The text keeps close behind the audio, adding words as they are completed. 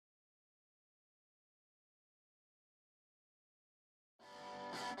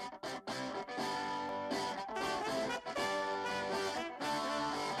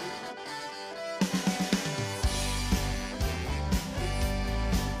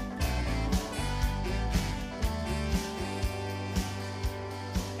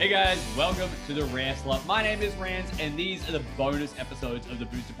Hey guys, welcome to the Rare Slot. My name is Rands, and these are the bonus episodes of the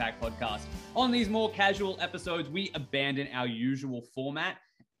Booster Pack podcast. On these more casual episodes, we abandon our usual format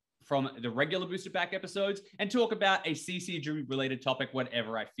from the regular Booster Pack episodes and talk about a CCG related topic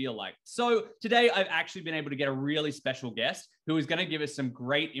whenever I feel like. So today I've actually been able to get a really special guest who is going to give us some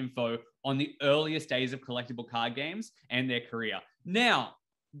great info on the earliest days of collectible card games and their career. Now,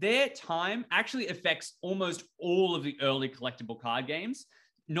 their time actually affects almost all of the early collectible card games,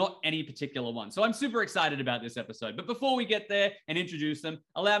 not any particular one. So I'm super excited about this episode. But before we get there and introduce them,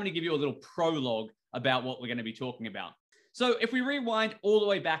 allow me to give you a little prologue about what we're going to be talking about. So if we rewind all the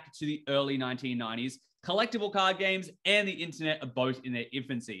way back to the early 1990s, collectible card games and the internet are both in their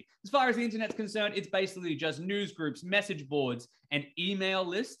infancy. As far as the internet's concerned, it's basically just news groups, message boards, and email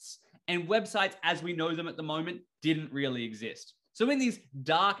lists, and websites as we know them at the moment didn't really exist. So in these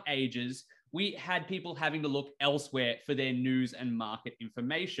dark ages, we had people having to look elsewhere for their news and market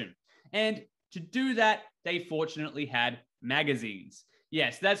information. And to do that, they fortunately had magazines.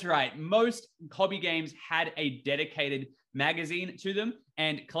 Yes, that's right. Most hobby games had a dedicated magazine to them,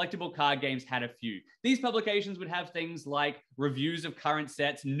 and collectible card games had a few. These publications would have things like reviews of current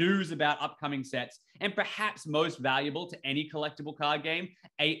sets, news about upcoming sets, and perhaps most valuable to any collectible card game,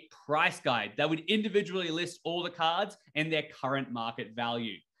 a price guide that would individually list all the cards and their current market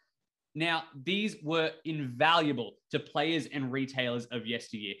value. Now, these were invaluable to players and retailers of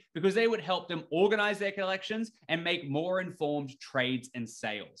yesteryear because they would help them organize their collections and make more informed trades and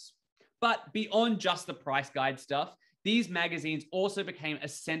sales. But beyond just the price guide stuff, these magazines also became a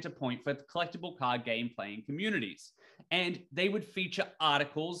center point for the collectible card game playing communities. And they would feature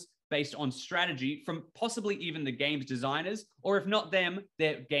articles based on strategy from possibly even the game's designers, or if not them,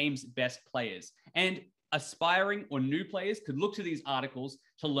 their game's best players. And aspiring or new players could look to these articles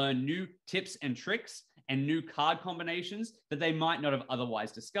to learn new tips and tricks and new card combinations that they might not have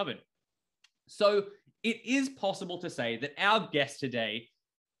otherwise discovered. So it is possible to say that our guest today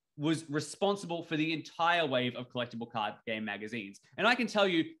was responsible for the entire wave of collectible card game magazines. And I can tell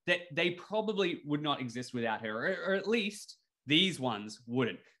you that they probably would not exist without her, or at least these ones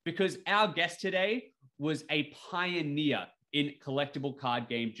wouldn't, because our guest today was a pioneer in collectible card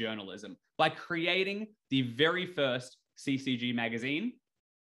game journalism by creating the very first CCG magazine,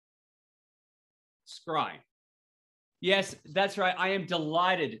 Scrye. Yes, that's right. I am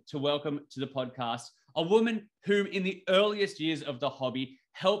delighted to welcome to the podcast a woman whom in the earliest years of the hobby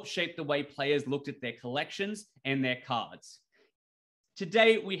helped shape the way players looked at their collections and their cards.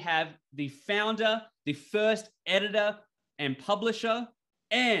 Today, we have the founder, the first editor and publisher,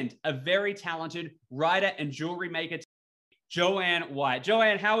 and a very talented writer and jewelry maker, Morgyn White.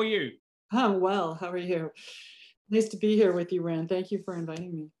 Morgyn, how are you? I'm well. How are you? Nice to be here with you, Rand. Thank you for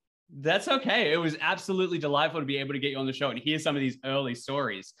inviting me. That's okay. It was absolutely delightful to be able to get you on the show and hear some of these early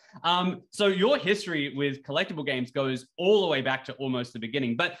stories. So your history with collectible games goes all the way back to almost the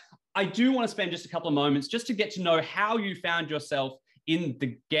beginning. But I do want to spend just a couple of moments just to get to know how you found yourself in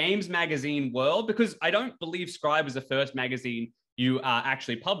the games magazine world, because I don't believe Scrye was the first magazine you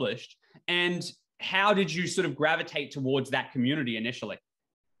actually published. And how did you sort of gravitate towards that community initially?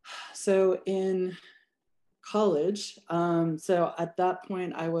 So in college, so at that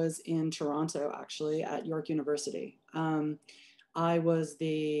point I was in Toronto, actually, at York University. I was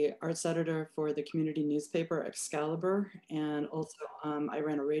the arts editor for the community newspaper Excalibur, and also I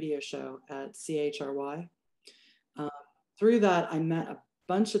ran a radio show at CHRY. Through that, I met a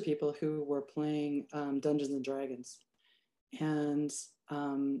bunch of people who were playing Dungeons and Dragons. And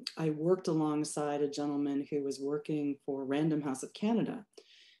I worked alongside a gentleman who was working for Random House of Canada.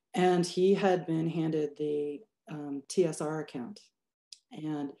 And he had been handed the TSR account.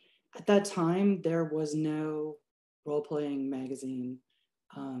 And at that time, there was no role-playing magazine.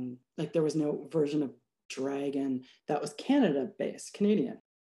 Like there was no version of Dragon that was Canada-based, Canadian.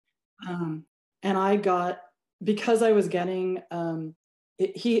 And I got, because I was getting,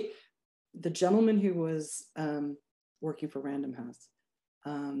 the gentleman who was working for Random House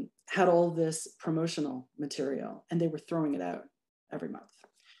had all this promotional material, and they were throwing it out every month.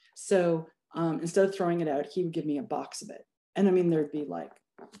 So instead of throwing it out, he would give me a box of it. And I mean, there'd be like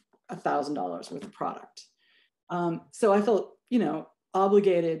 $1,000 worth of product. So I felt,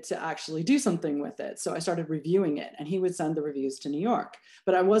 obligated to actually do something with it. So I started reviewing it, and he would send the reviews to New York,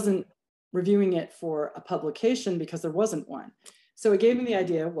 but I wasn't reviewing it for a publication because there wasn't one. So it gave me the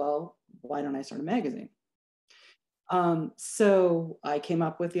idea, well, why don't I start a magazine? So I came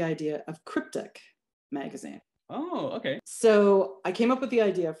up with the idea of Cryptic magazine. Oh, okay. So I came up with the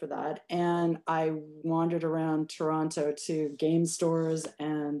idea for that, and I wandered around Toronto to game stores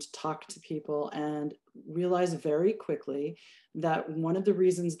and talked to people, and realized very quickly that one of the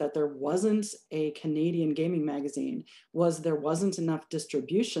reasons that there wasn't a Canadian gaming magazine was there wasn't enough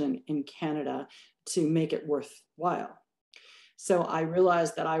distribution in Canada to make it worthwhile. So I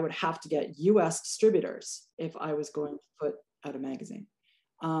realized that I would have to get US distributors if I was going to put out a magazine.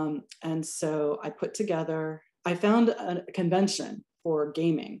 And so I found a convention for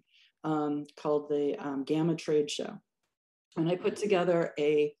gaming called the Gamma Trade Show. And I put together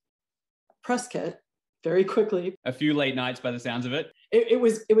a press kit very quickly. A few late nights by the sounds of it. It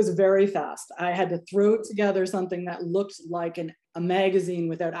was very fast. I had to throw together something that looked like a magazine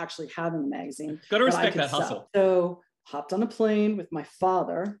without actually having a magazine. Got to respect that hustle. So hopped on a plane with my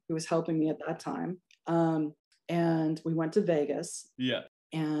father, who was helping me at that time. And we went to Vegas. Yeah.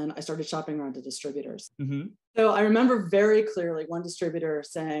 And I started shopping around to distributors. Mm-hmm. So I remember very clearly one distributor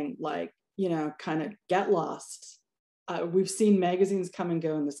saying, like, you know, kind of get lost. We've seen magazines come and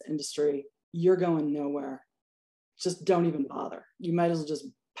go in this industry. You're going nowhere. Just don't even bother. You might as well just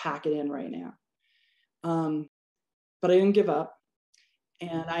pack it in right now. But I didn't give up.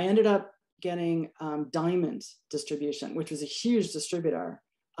 And I ended up getting Diamond Distribution, which was a huge distributor,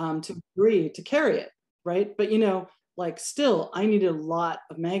 to agree to carry it, right? But, you know, like still, I needed a lot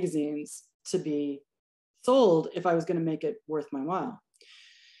of magazines to be sold if I was going to make it worth my while.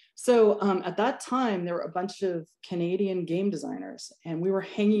 So at that time, there were a bunch of Canadian game designers, and we were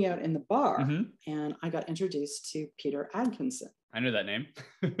hanging out in the bar, and I got introduced to Peter Adkinson. I know that name.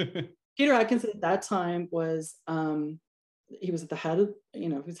 Peter Adkinson at that time was, he was at the head of, you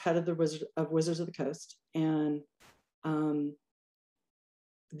know, he was head of the Wizards of the Coast, and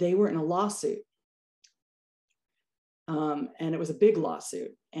they were in a lawsuit. And it was a big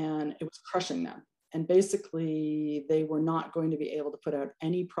lawsuit, and it was crushing them. And basically, they were not going to be able to put out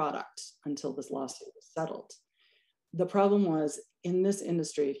any product until this lawsuit was settled. The problem was, in this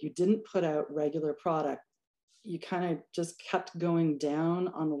industry, if you didn't put out regular product, you kind of just kept going down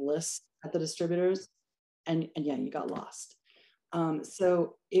on the list at the distributors, and yeah, you got lost.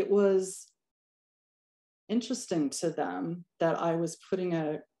 So it was interesting to them that I was putting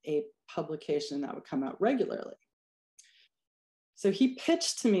out a publication that would come out regularly. So he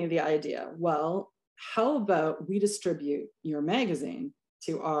pitched to me the idea, well, how about we distribute your magazine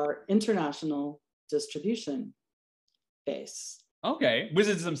to our international distribution base? Okay,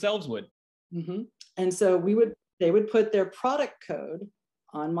 Wizards themselves would. Mm-hmm. And so they would put their product code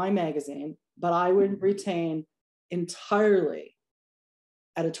on my magazine, but I would retain entirely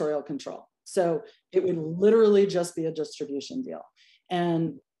editorial control. So it would literally just be a distribution deal.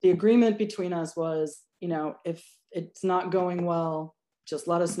 And the agreement between us was, you know, if it's not going well, just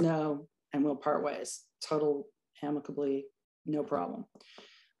let us know and we'll part ways. Total amicably, no problem.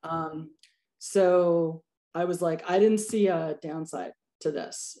 So I was like, I didn't see a downside to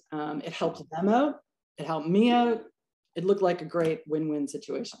this. It helped them out. It helped me out. It looked like a great win-win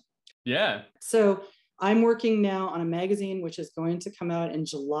situation. Yeah. So I'm working now on a magazine which is going to come out in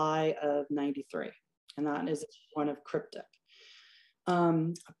July of '93, and that is one of Cryptic.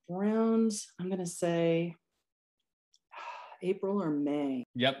 Around, I'm going to say April or May.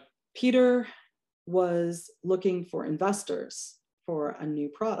 Yep. Peter was looking for investors for a new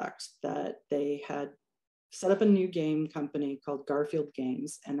product that they had set up a new game company called Garfield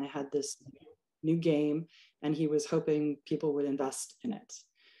Games, and they had this new game, and he was hoping people would invest in it.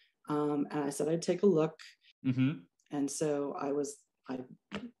 And I said I'd take a look. Mm-hmm. And so I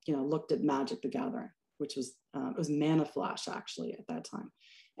looked at Magic the Gathering, which was it was Mana Flash actually at that time,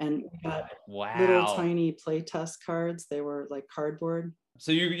 and we got little tiny playtest cards. They were like cardboard.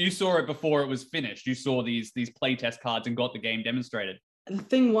 So you saw it before it was finished. You saw these playtest cards and got the game demonstrated. And the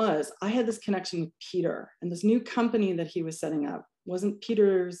thing was, I had this connection with Peter, and this new company that he was setting up wasn't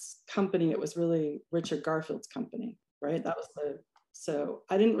Peter's company. It was really Richard Garfield's company, right? That was so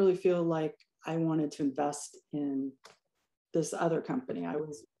I didn't really feel like I wanted to invest in this other company. I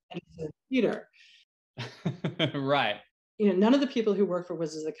was interested in Peter. Right. You know, none of the people who worked for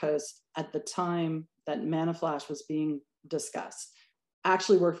Wizards of the Coast at the time that Mana Flash was being discussed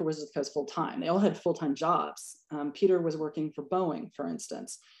actually worked for Wizards of the Coast full time. They all had full-time jobs. Peter was working for Boeing, for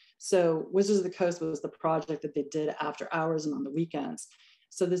instance. So Wizards of the Coast was the project that they did after hours and on the weekends.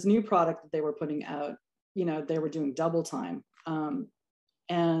 So this new product that they were putting out, you know, they were doing double time.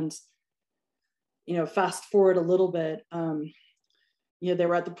 And, you know, fast forward a little bit, you know, they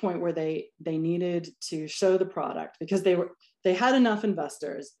were at the point where they needed to show the product because they had enough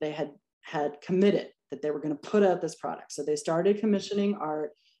investors. They had committed that they were going to put out this product. So they started commissioning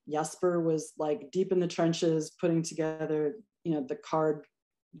art Jesper was like deep in the trenches putting together, the card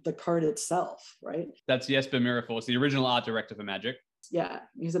itself, right? That's Jesper Miraforce, the original art director for Magic. Yeah,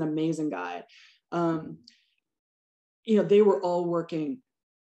 he's an amazing guy. They were all working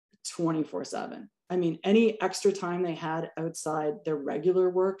 24/7. I mean, any extra time they had outside their regular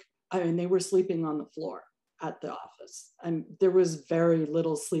work, they were sleeping on the floor at the office. And there was very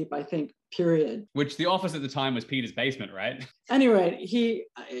little sleep, I think, period. Which the office at the time was Peter's basement, right? Anyway, they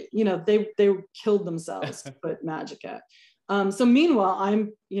killed themselves to put Magic out. So meanwhile,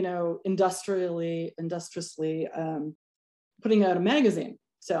 I'm, industriously putting out a magazine.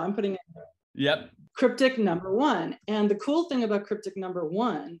 So I'm putting Yep. Cryptic #1. And the cool thing about Cryptic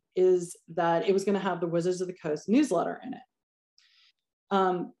 #1 is that it was going to have the Wizards of the Coast newsletter in it.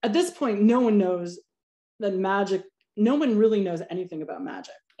 At this point, no one knows that Magic, no one really knows anything about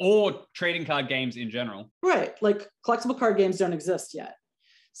Magic. Or trading card games in general. Right. Like collectible card games don't exist yet.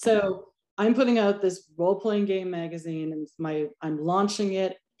 So I'm putting out this role-playing game magazine, and I'm launching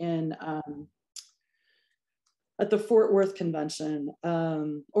it in at the Fort Worth convention,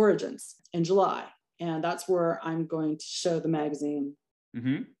 Origins, in July. And that's where I'm going to show the magazine.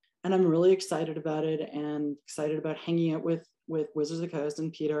 Mm-hmm. And I'm really excited about it, and excited about hanging out with Wizards of the Coast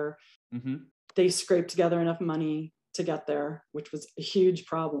and Peter. Mm-hmm. They scraped together enough money to get there, which was a huge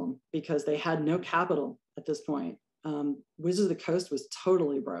problem because they had no capital at this point. Wizards of the Coast was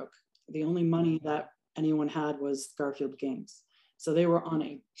totally broke. The only money that anyone had was Garfield Games. So they were on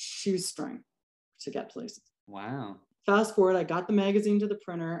a shoestring to get places. Wow. Fast forward, I got the magazine to the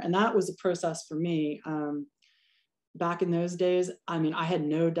printer, and that was a process for me. Back in those days, I had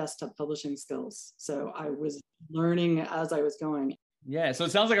no desktop publishing skills. So I was learning as I was going. Yeah, so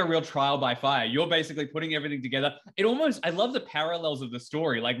it sounds like a real trial by fire. You're basically putting everything together. I love the parallels of the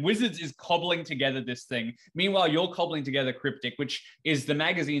story. Like Wizards is cobbling together this thing. Meanwhile, you're cobbling together Cryptic, which is the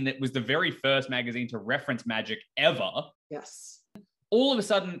magazine that was the very first magazine to reference Magic ever. Yes. All of a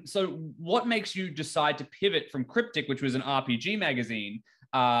sudden, so what makes you decide to pivot from Cryptic, which was an RPG magazine,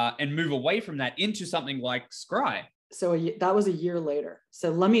 and move away from that into something like Scrye? So that was a year later.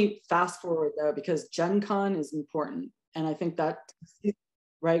 So let me fast forward though, because Gen Con is important. And I think that,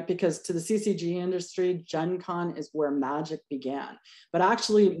 right, because to the CCG industry, Gen Con is where Magic began. But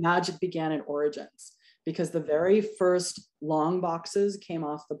actually, Magic began at Origins, because the very first long boxes came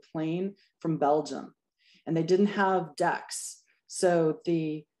off the plane from Belgium, and they didn't have decks. So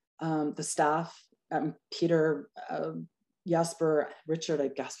the staff, Peter, Jesper, Richard, I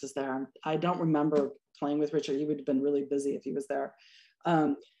guess, was there. I don't remember playing with Richard. He would have been really busy if he was there.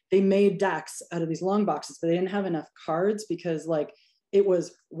 They made decks out of these long boxes, but they didn't have enough cards because it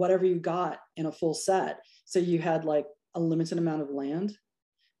was whatever you got in a full set. So you had a limited amount of land.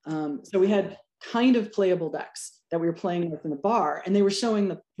 So we had kind of playable decks that we were playing with in the bar, and they were showing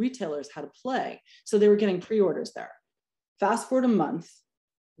the retailers how to play. So they were getting pre-orders there. Fast forward a month,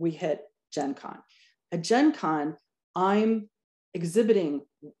 we hit Gen Con. At Gen Con, I'm exhibiting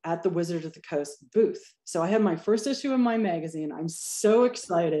at the Wizard of the Coast booth. So I have my first issue of my magazine. I'm so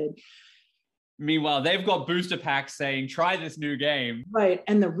excited. Meanwhile, they've got booster packs saying, try this new game. Right.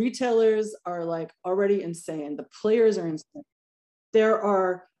 And the retailers are already insane. The players are insane. There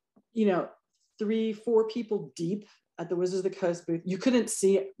are, 3-4 people deep at the Wizards of the Coast booth. You couldn't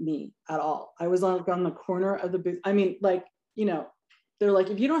see me at all. I was on the corner of the booth. They're like,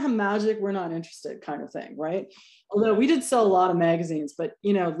 if you don't have Magic, we're not interested, kind of thing, right? Although we did sell a lot of magazines, but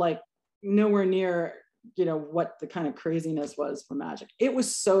nowhere near what the kind of craziness was for Magic. It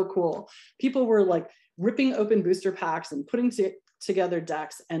was so cool. People were ripping open booster packs and putting together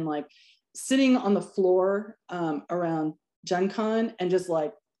decks, and sitting on the floor around Gen Con and just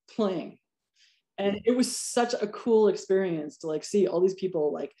playing. And it was such a cool experience to see all these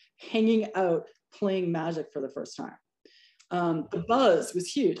people hanging out playing Magic for the first time. The buzz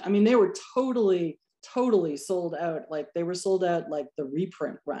was huge. They were totally sold out. They were sold out the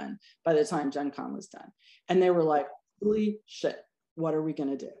reprint run by the time Gen Con was done. And they were like, holy shit, what are we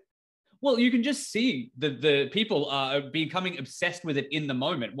going to do? Well, you can just see the people becoming obsessed with it in the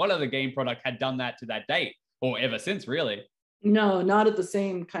moment. What other game product had done that to that date, or ever since, really? No, not at the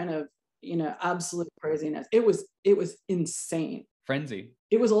same kind of, absolute craziness. It was insane. Frenzy.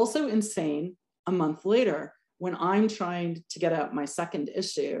 It was also insane a month later when I'm trying to get out my second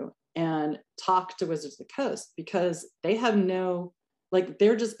issue and talk to Wizards of the Coast, because they have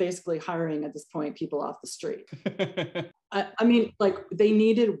they're just basically hiring at this point people off the street. They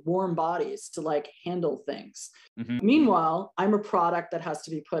needed warm bodies to handle things. Mm-hmm. Meanwhile, I'm a product that has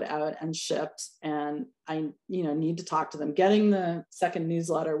to be put out and shipped, and I need to talk to them. Getting the second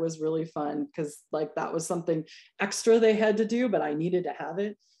newsletter was really fun because that was something extra they had to do, but I needed to have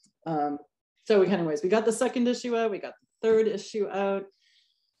it. So anyways, we got the second issue out, we got the third issue out.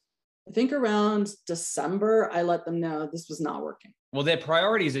 I think around December, I let them know this was not working. Well, their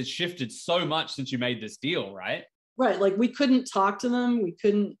priorities had shifted so much since you made this deal, right? Right. Like we couldn't talk to them. We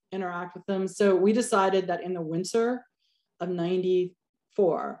couldn't interact with them. So we decided that in the winter of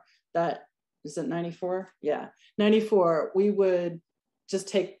 94, that is it 94? Yeah. 94, we would just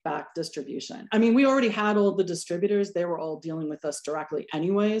take back distribution. I mean, we already had all the distributors. They were all dealing with us directly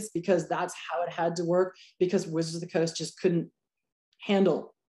anyways, because that's how it had to work, because Wizards of the Coast just couldn't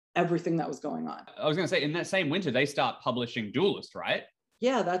handle everything that was going on. I was going to say, in that same winter, they start publishing Duelist, right?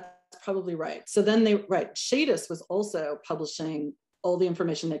 Yeah, that's probably right. So then Shadis was also publishing all the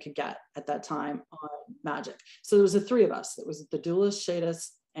information they could get at that time on Magic. So there was the three of us. It was the Duelist, Shadis,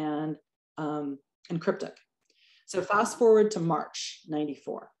 and Cryptic. So fast forward to March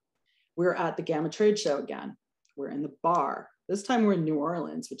 94. We're at the Gamma Trade Show again. We're in the bar. This time we're in New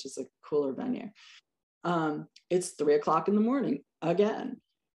Orleans, which is a cooler venue. It's 3 o'clock in the morning again.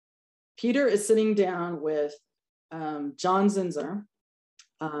 Peter is sitting down with John Zinzer,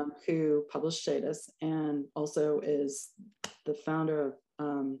 who published Shadis and also is the founder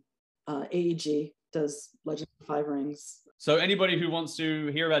of AEG, does Legend of the Five Rings. So anybody who wants to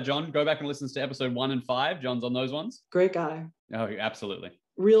hear about John, go back and listen to episode 1 and 5. John's on those ones. Great guy. Oh, absolutely.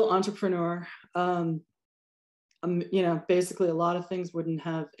 Real entrepreneur. Basically a lot of things wouldn't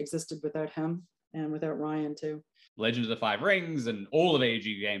have existed without him and without Ryan too. Legend of the Five Rings and all of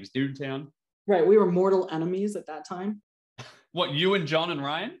AEG games, Town. Right. We were mortal enemies at that time. What, you and John and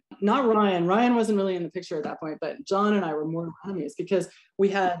Ryan? Not Ryan. Ryan wasn't really in the picture at that point, but John and I were mortal enemies because we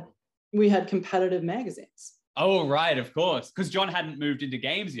had competitive magazines. Oh, right, of course. Because John hadn't moved into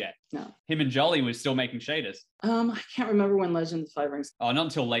games yet. No. Him and Jolly was still making Shadis. I can't remember when Legend of the Five Rings. Oh, not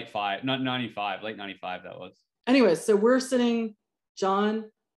until late 95 that was. Anyways, so we're sitting, John,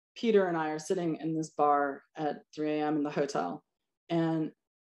 Peter, and I are sitting in this bar at 3 a.m. in the hotel. And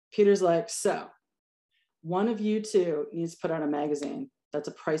Peter's like, so one of you two needs to put out a magazine that's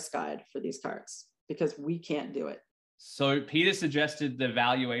a price guide for these cards because we can't do it. So Peter suggested the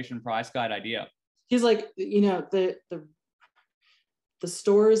valuation price guide idea. He's like, the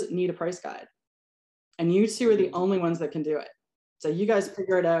stores need a price guide and you two are the only ones that can do it. So you guys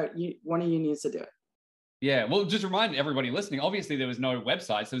figure it out. One of you needs to do it. Yeah, well, just remind everybody listening, obviously there was no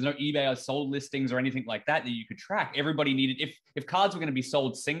websites, there was no eBay or sold listings or anything like that you could track. Everybody needed, if cards were going to be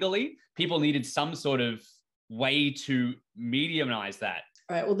sold singly, people needed some sort of way to mediumize that.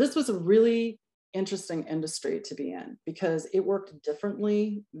 All right, well, this was a really interesting industry to be in because it worked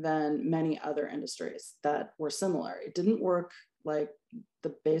differently than many other industries that were similar. It didn't work like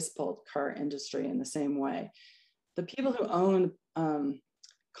the baseball card industry in the same way. The people who owned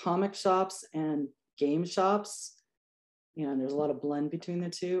comic shops and game shops, there's a lot of blend between the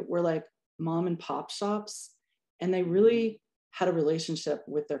two, were like mom and pop shops, and they really had a relationship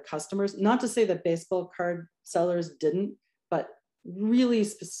with their customers. Not to say that baseball card sellers didn't, but really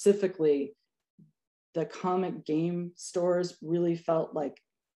specifically the comic game stores really felt like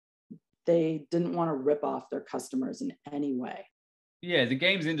they didn't want to rip off their customers in any way. Yeah, the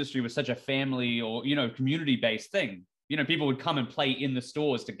games industry was such a family or, community-based thing. People would come and play in the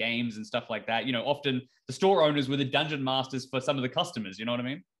stores to games and stuff like that. Often the store owners were the dungeon masters for some of the customers. You know what I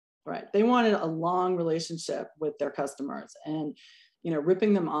mean? Right. They wanted a long relationship with their customers, and,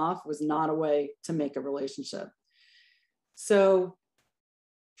 ripping them off was not a way to make a relationship. So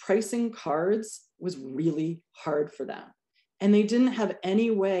pricing cards was really hard for them. And they didn't have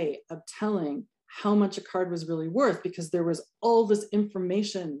any way of telling how much a card was really worth because there was all this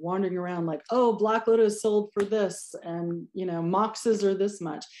information wandering around like, oh, Black Lotus sold for this and, Moxes are this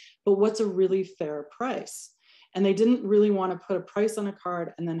much, but what's a really fair price? And they didn't really want to put a price on a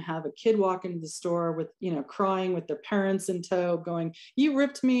card and then have a kid walk into the store with, crying with their parents in tow going, you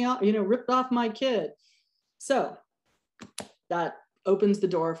ripped me off, ripped off my kid. So that opens the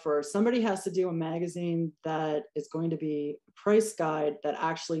door for somebody has to do a magazine that is going to be a price guide that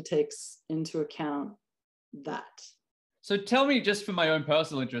actually takes into account that. So tell me, just for my own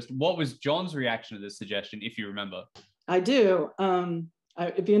personal interest, what was John's reaction to this suggestion, if you remember? I do.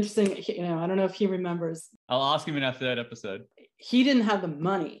 It'd be interesting. I don't know if he remembers. I'll ask him in our third episode. He didn't have the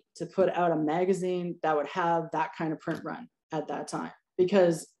money to put out a magazine that would have that kind of print run at that time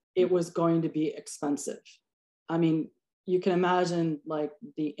because it was going to be expensive. I mean, you can imagine like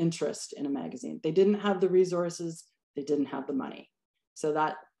the interest in a magazine. They didn't have the resources. They didn't have the money. So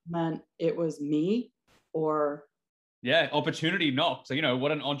that meant it was me or... Yeah, opportunity knocks. So,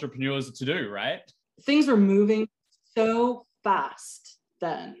 what an entrepreneur is to do, right? Things were moving so fast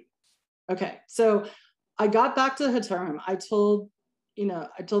then. Okay, so I got back to Hatarim. I told,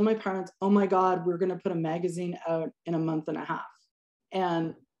 I told my parents, oh my God, we're going to put a magazine out in a month and a half.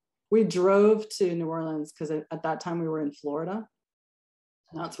 And we drove to New Orleans because at that time we were in Florida.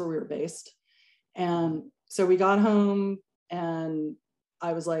 And that's where we were based. And so we got home and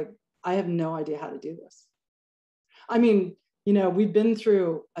I was like, I have no idea how to do this. I mean, we've been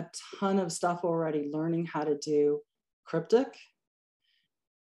through a ton of stuff already, learning how to do cryptic,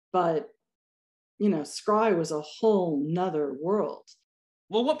 but Scrye was a whole nother world.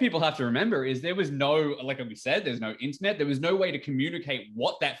 Well, what people have to remember is there was no, like we said, there's no internet. There was no way to communicate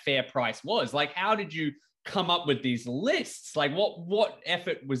what that fair price was. Like, how did you come up with these lists? Like, what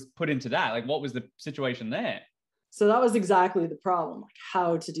effort was put into that? Like, what was the situation there? So that was exactly the problem, like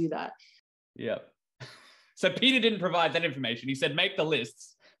how to do that. Yeah. So Peter didn't provide that information. He said, make the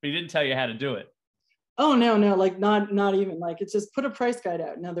lists, but he didn't tell you how to do it. Oh, no, like not even, like, it's just put a price guide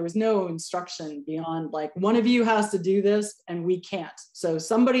out. No, there was no instruction beyond like, one of you has to do this and we can't. So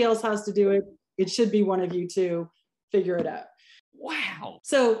somebody else has to do it. It should be one of you two, figure it out. Wow.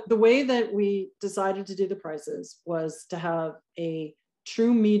 So the way that we decided to do the prices was to have a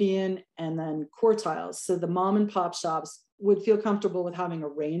true median and then quartiles. So the mom and pop shops would feel comfortable with having a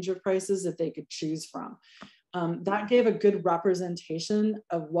range of prices that they could choose from. That gave a good representation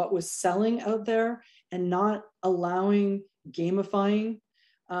of what was selling out there and not allowing gamifying.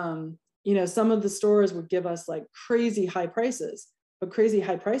 Some of the stores would give us like crazy high prices, but crazy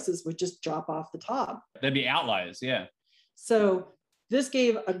high prices would just drop off the top. There'd be outliers, yeah. So this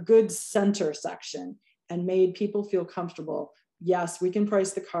gave a good center section and made people feel comfortable. Yes, we can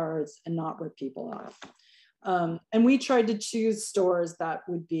price the cards and not rip people off. And we tried to choose stores that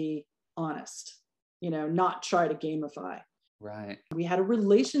would be honest, not try to gamify. Right. We had a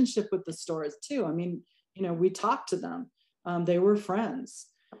relationship with the stores too. I mean, we talked to them. They were friends.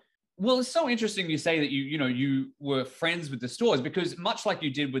 Well, it's so interesting you say that you were friends with the stores, because much like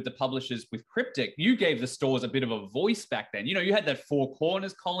you did with the publishers with Cryptic, you gave the stores a bit of a voice back then. You had that Four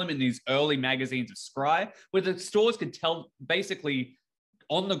Corners column in these early magazines of Scrye, where the stores could tell basically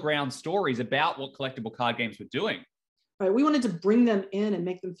on the ground stories about what collectible card games were doing. Right. We wanted to bring them in and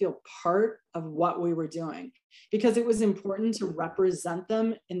make them feel part of what we were doing, because it was important to represent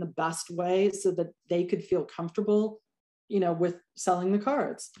them in the best way so that they could feel comfortable, with selling the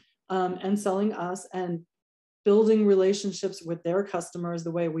cards. And selling us and building relationships with their customers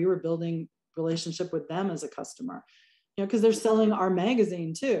the way we were building relationship with them as a customer, because they're selling our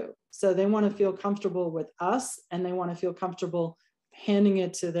magazine too. So they want to feel comfortable with us and they want to feel comfortable handing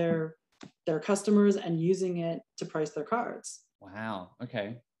it to their customers and using it to price their cards. Wow.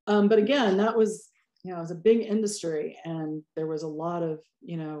 Okay. But again, that was, it was a big industry and there was a lot of,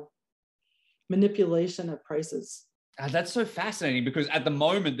 manipulation of prices. That's so fascinating, because at the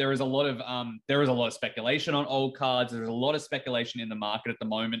moment there is a lot of speculation on old cards. There's a lot of speculation in the market at the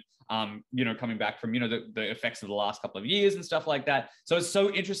moment. Coming back from the effects of the last couple of years and stuff like that. So it's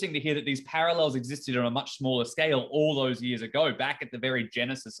so interesting to hear that these parallels existed on a much smaller scale all those years ago, back at the very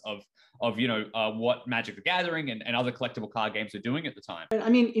genesis of what Magic the Gathering and other collectible card games were doing at the time. I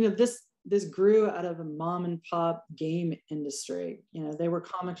mean, this grew out of a mom and pop game industry. They were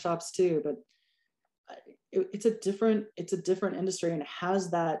comic shops too, but it's a different industry, and it has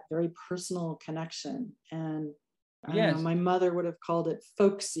that very personal connection. And I don't know, my mother would have called it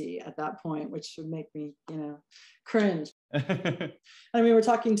folksy at that point, which would make me, cringe. I mean, we're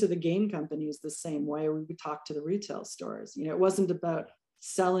talking to the game companies the same way we would talk to the retail stores. It wasn't about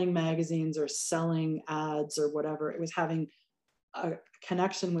selling magazines or selling ads or whatever. It was having a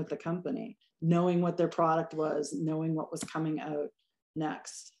connection with the company, knowing what their product was, knowing what was coming out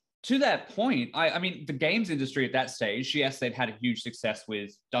next. To that point, I mean, the games industry at that stage, yes, they'd had a huge success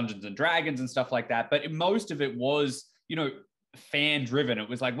with Dungeons and Dragons and stuff like that, but most of it was, fan driven. It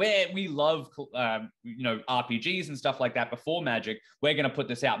was like, we love, RPGs and stuff like that before Magic. We're going to put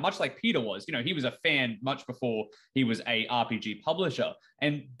this out, much like Peter was. He was a fan much before he was a RPG publisher,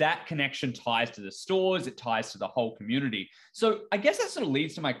 and that connection ties to the stores. It ties to the whole community. So I guess that sort of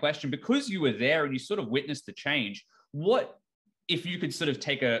leads to my question, because you were there and you sort of witnessed the change. What, if you could sort of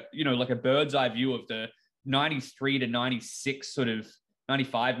take a, like a bird's eye view of the 93 to 96 sort of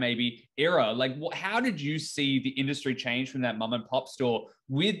 95 maybe era, like how did you see the industry change from that mom and pop store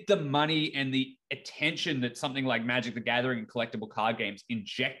with the money and the attention that something like Magic the Gathering and collectible card games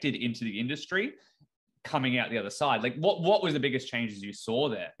injected into the industry coming out the other side? Like what was the biggest changes you saw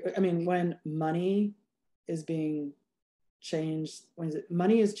there? I mean, when money is being changed,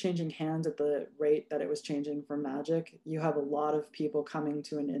 money is changing hands at the rate that it was changing for Magic, you have a lot of people coming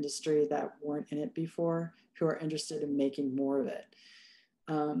to an industry that weren't in it before who are interested in making more of it.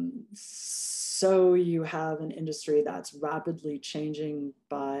 so you have an industry that's rapidly changing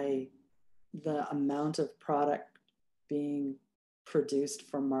by the amount of product being produced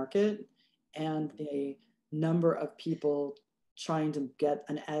for market and the number of people trying to get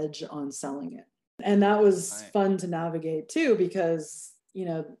an edge on selling it. And that was fun to navigate too, because, you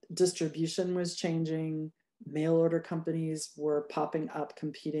know, distribution was changing. Mail order companies were popping up,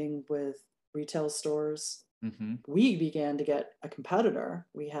 competing with retail stores. Mm-hmm. We began to get a competitor.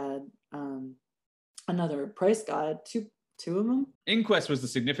 We had another price guide, two of them. Inquest was the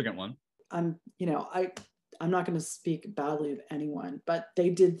significant one. I'm not going to speak badly of anyone, but they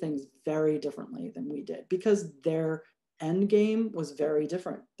did things very differently than we did because their end game was very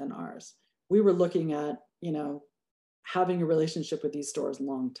different than ours. We were looking at, you know, having a relationship with these stores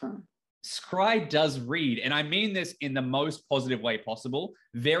long term. Scrye does read, and I mean this in the most positive way possible,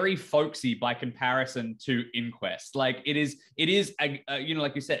 very folksy by comparison to Inquest. Like it is you know,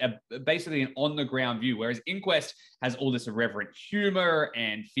 like you said, basically an on-the-ground view, whereas Inquest has all this irreverent humor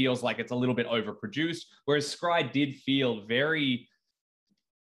and feels like it's a little bit overproduced, whereas Scrye did feel very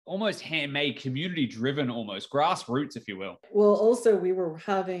almost handmade, community-driven, almost grassroots, if you will. Well, also we were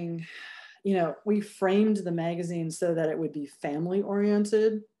having, you know, we framed the magazine so that it would be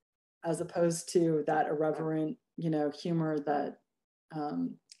family-oriented, as opposed to that irreverent, you know, humor that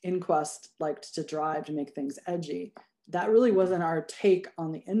Inquest liked to drive to make things edgy. That really wasn't our take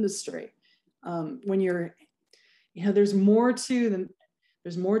on the industry. When you're, you know, there's more to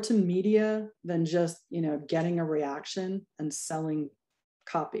media than just, you know, getting a reaction and selling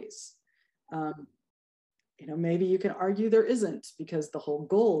copies. You know, maybe you can argue there isn't, because the whole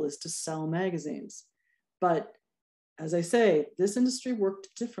goal is to sell magazines. But as I say, this industry worked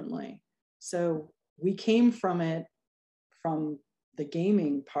differently. So we came from it, from the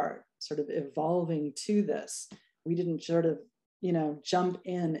gaming part, sort of evolving to this. We didn't sort of, you know, jump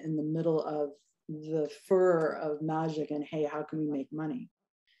in the middle of the fur of magic and, hey, how can we make money?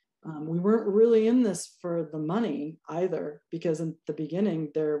 We weren't really in this for the money either, because in the beginning,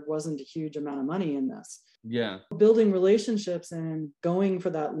 there wasn't a huge amount of money in this. Yeah. Building relationships and going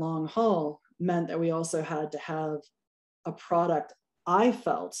for that long haul meant that we also had to have a product. I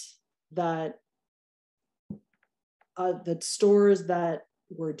felt that the stores that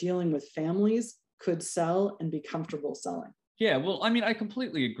were dealing with families could sell and be comfortable selling. Yeah, well, I mean, I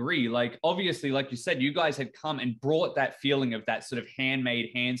completely agree. Like, obviously, like you said, you guys had come and brought that feeling of that sort of handmade,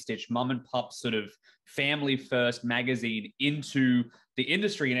 hand-stitched, mum and pop sort of family-first magazine into the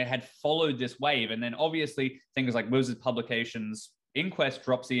industry, and it had followed this wave. And then obviously things like Wizards Publications, Inquest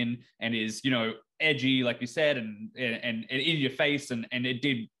drops in and is, you know, edgy, like you said, and in your face, and it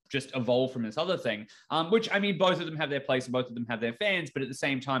did just evolve from this other thing, which, I mean, both of them have their place and both of them have their fans, but at the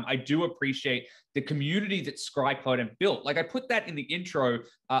same time, I do appreciate the community that Scrye have built. Like I put that in the intro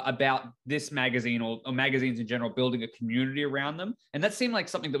about this magazine or magazines in general, building a community around them. And that seemed like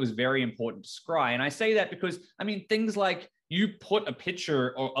something that was very important to Scrye. And I say that because, I mean, things like you put a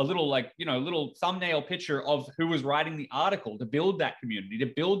picture or a little, like, you know, little thumbnail picture of who was writing the article to build that community,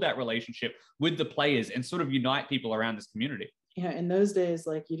 to build that relationship with the players and sort of unite people around this community. You know, in those days,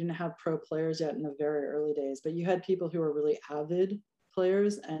 like you didn't have pro players yet in the very early days, but you had people who were really avid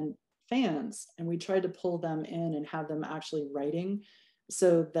players and fans. And we tried to pull them in and have them actually writing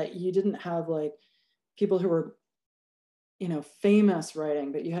so that you didn't have like people who were, you know, famous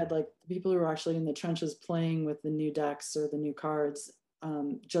writing, but you had like people who were actually in the trenches playing with the new decks or the new cards,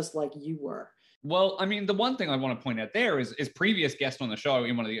 just like you were. Well, I mean, the one thing I want to point out there is previous guest on the show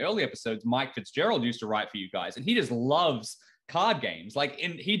in one of the early episodes, Mike Fitzgerald, used to write for you guys, and he just loves card games. Like,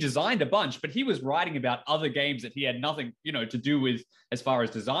 he designed a bunch, but he was writing about other games that he had nothing, you know, to do with as far as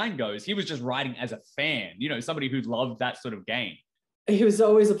design goes. He was just writing as a fan, you know, somebody who loved that sort of game. He was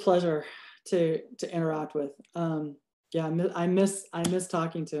always a pleasure to interact with. Yeah, I miss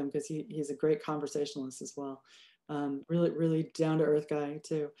talking to him because he's a great conversationalist as well. Really down to earth guy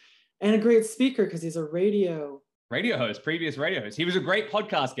too, and a great speaker because he's a radio host, previous radio host. He was a great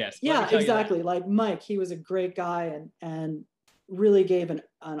podcast guest. Yeah, exactly. Like Mike, he was a great guy and really gave an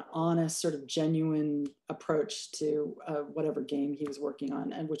honest, sort of genuine approach to whatever game he was working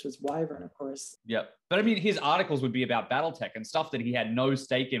on, and which was Wyvern, of course. Yep. But I mean, his articles would be about BattleTech and stuff that he had no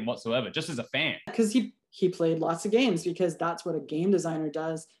stake in whatsoever, just as a fan. Because he played lots of games, because that's what a game designer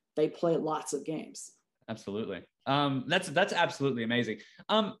does. They play lots of games. Absolutely. That's absolutely amazing.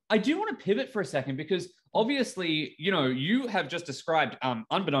 I do want to pivot for a second because obviously, you know, you have just described,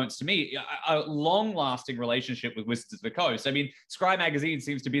 unbeknownst to me, a long-lasting relationship with Wizards of the Coast. I mean, Scrye magazine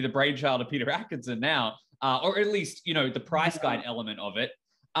seems to be the brainchild of Peter Atkinson now, or at least, you know, the price guide element of it.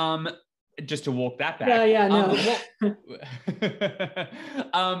 just to walk that back. Yeah, no.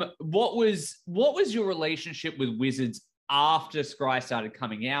 What was your relationship with Wizards after Scrye started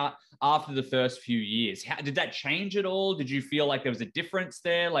coming out, after the first few years? How did that change at all? Did you feel like there was a difference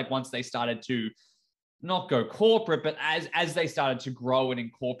there? Like once they started to not go corporate, but as they started to grow and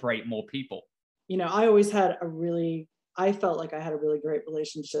incorporate more people? I felt like I had a really great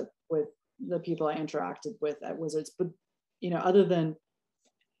relationship with the people I interacted with at Wizards. But, other than,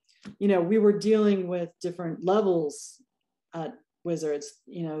 we were dealing with different levels at Wizards,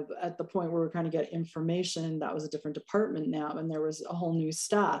 at the point where we're trying to get information, that was a different department now. And there was a whole new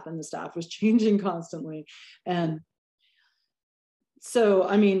staff, and the staff was changing constantly. And so,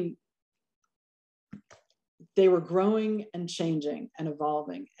 they were growing and changing and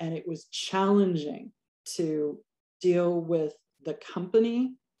evolving, and it was challenging to deal with the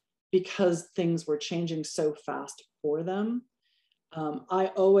company because things were changing so fast for them.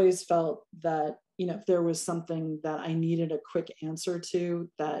 I always felt that, if there was something that I needed a quick answer to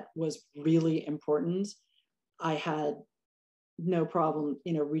that was really important, I had no problem,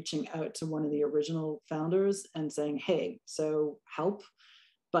 reaching out to one of the original founders and saying, hey, so help.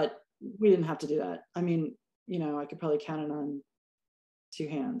 But we didn't have to do that. I could probably count it on two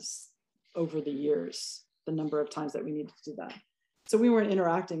hands over the years, the number of times that we needed to do that. So we weren't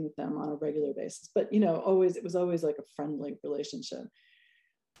interacting with them on a regular basis, but it was always like a friendly relationship.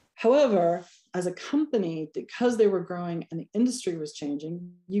 However, as a company, because they were growing and the industry was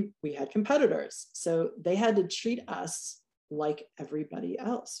changing, we had competitors. So they had to treat us like everybody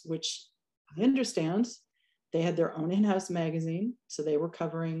else, which I understand. They had their own in-house magazine, so they were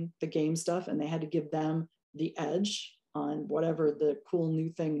covering the game stuff, and they had to give them the edge on whatever the cool new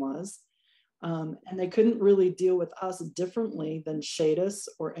thing was. And they couldn't really deal with us differently than Shadis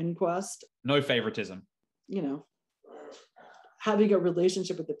or Inquest. No favoritism. Having a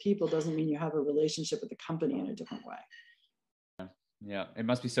relationship with the people doesn't mean you have a relationship with the company in a different way. Yeah, it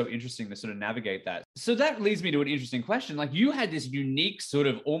must be so interesting to sort of navigate that. So that leads me to an interesting question. Like, you had this unique sort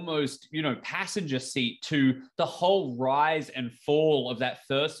of almost, passenger seat to the whole rise and fall of that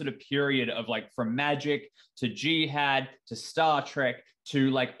first sort of period of like from Magic to Jihad to Star Trek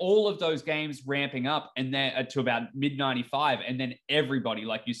to like all of those games ramping up, and then to about mid-95, and then everybody,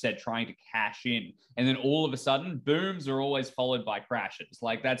 like you said, trying to cash in. And then all of a sudden, booms are always followed by crashes.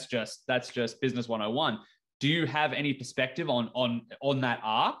 Like that's just business 101. Do you have any perspective on that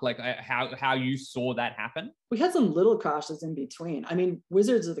arc, like how you saw that happen? We had some little crashes in between.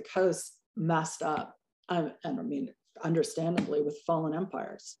 Wizards of the Coast messed up, understandably, with Fallen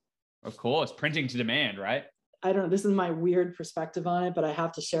Empires. Of course, printing to demand, right? I don't know, this is my weird perspective on it, but I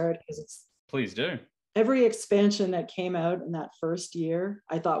have to share it because it's... Please do. Every expansion that came out in that first year,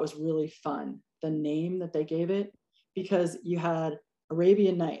 I thought was really fun. The name that they gave it, because you had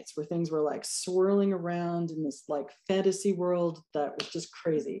Arabian Nights, where things were like swirling around in this like fantasy world that was just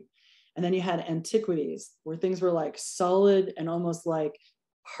crazy. And then you had Antiquities, where things were like solid and almost like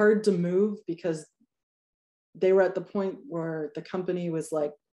hard to move, because they were at the point where the company was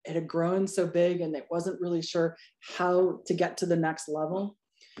like, it had grown so big and it wasn't really sure how to get to the next level.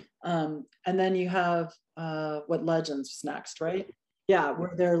 And then you have what Legends was next, right? Yeah,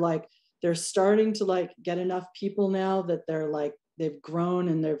 where they're starting to like get enough people now that they've grown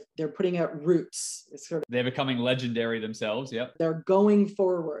and they're putting out roots. They're becoming legendary themselves. Yep. They're going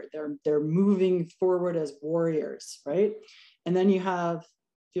forward. They're moving forward as warriors, right? And then you have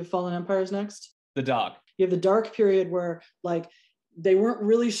Fallen Empires next. The Dark. You have the Dark period where like they weren't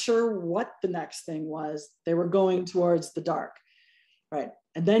really sure what the next thing was. They were going towards the Dark, right?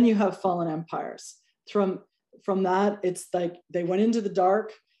 And then you have Fallen Empires. From that, it's like they went into the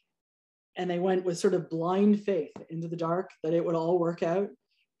Dark, and they went with sort of blind faith into the Dark that it would all work out.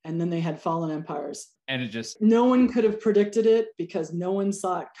 And then they had Fallen Empires. And it just... No one could have predicted it because no one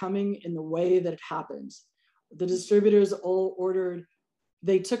saw it coming in the way that it happened. The distributors all ordered,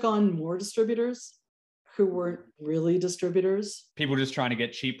 they took on more distributors who weren't really distributors. People just trying to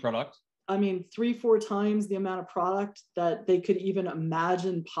get cheap product. 3-4 times the amount of product that they could even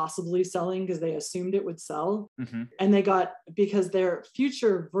imagine possibly selling because they assumed it would sell. Mm-hmm. And because their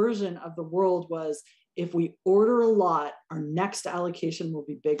future version of the world was, if we order a lot, our next allocation will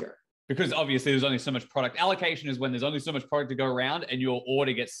be bigger. Because obviously there's only so much product. Allocation is when there's only so much product to go around and your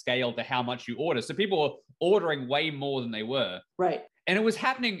order gets scaled to how much you order. So people were ordering way more than they were. Right. And it was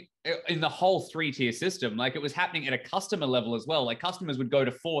happening in the whole 3-tier system. Like it was happening at a customer level as well. Like customers would go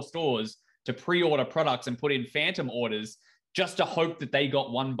to 4 stores to pre-order products and put in phantom orders just to hope that they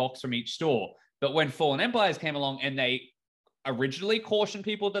got 1 box from each store. But when Fallen Empires came along and they originally cautioned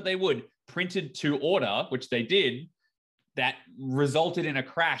people that they would printed to order, which they did, that resulted in a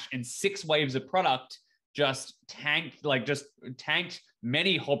crash, and 6 waves of product just tanked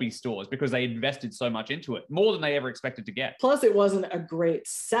many hobby stores because they invested so much into it, more than they ever expected to get. Plus, it wasn't a great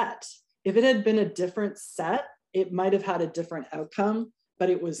set. If it had been a different set, it might have had a different outcome, but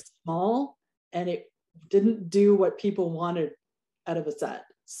it was small and it didn't do what people wanted out of a set.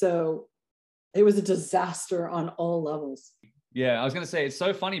 So it was a disaster on all levels. Yeah, I was going to say, it's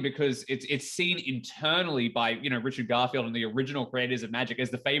so funny because it's seen internally by, Richard Garfield and the original creators of Magic as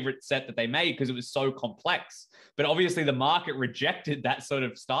the favorite set that they made because it was so complex. But obviously the market rejected that sort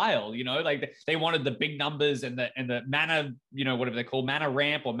of style, like they wanted the big numbers and the mana, whatever they call mana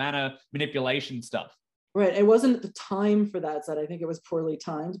ramp or mana manipulation stuff. Right. It wasn't at the time for that set. I think it was poorly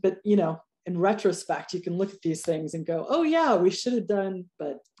timed, but in retrospect, you can look at these things and go, oh yeah, we should have done,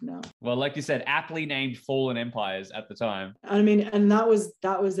 but no. Well, like you said, aptly named Fallen Empires at the time. I mean, and that was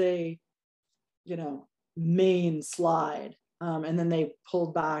a, main slide. And then they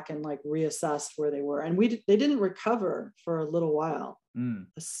pulled back and reassessed where they were. And they didn't recover for a little while.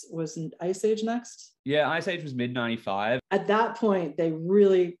 This was Ice Age next? Yeah, Ice Age was mid-95. At that point, they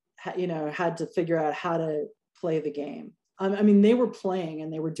really, had to figure out how to play the game. I mean, they were playing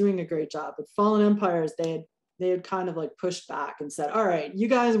and they were doing a great job. But Fallen Empires, they had kind of pushed back and said, all right, you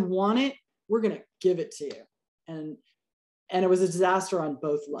guys want it, we're going to give it to you. And it was a disaster on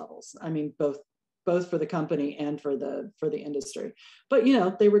both levels. I mean, both for the company and for the industry. But,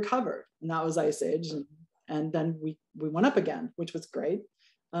 they recovered, and that was Ice Age. And then we went up again, which was great.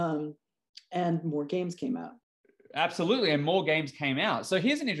 And more games came out. Absolutely. And more games came out. So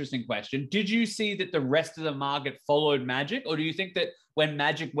here's an interesting question. Did you see that the rest of the market followed Magic? Or do you think that when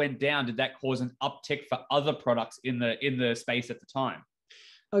Magic went down, did that cause an uptick for other products in the space at the time?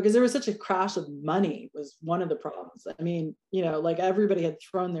 Oh, because there was such a crash of money was one of the problems. I mean, everybody had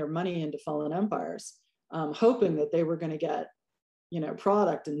thrown their money into Fallen Empires, hoping that they were going to get,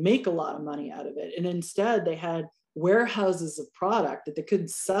 product and make a lot of money out of it. And instead they had warehouses of product that they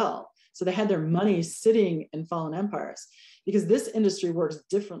couldn't sell. So they had their money sitting in Fallen Empires, because this industry works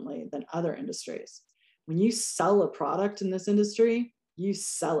differently than other industries. When you sell a product in this industry, you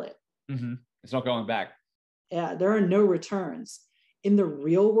sell it. Mm-hmm. It's not going back. Yeah, there are no returns. In the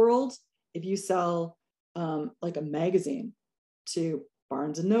real world, if you sell a magazine to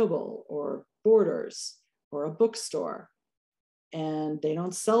Barnes and Noble or Borders or a bookstore, and they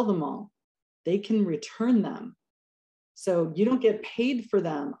don't sell them all, they can return them. So you don't get paid for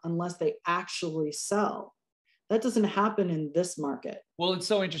them unless they actually sell. That doesn't happen in this market. Well, it's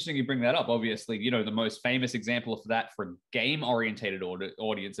so interesting you bring that up. Obviously, the most famous example of that for game-orientated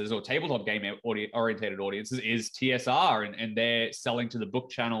audiences or tabletop game-orientated audiences is TSR, and they're selling to the book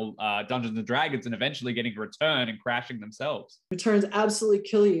channel Dungeons and Dragons and eventually getting a return and crashing themselves. Returns absolutely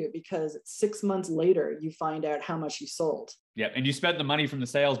kill you because 6 months later, you find out how much you sold. Yeah, and you spent the money from the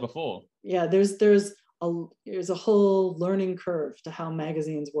sales before. Yeah, there's a whole learning curve to how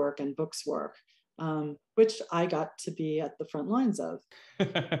magazines work and books work. Which I got to be at the front lines of.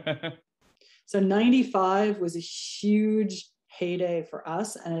 So 95 was a huge heyday for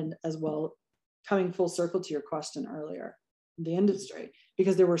us, and as well, coming full circle to your question earlier, the industry,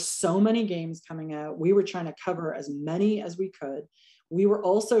 because there were so many games coming out. We were trying to cover as many as we could. We were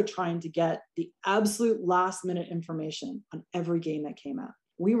also trying to get the absolute last minute information on every game that came out.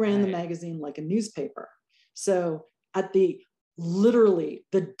 We ran the magazine like a newspaper. So at literally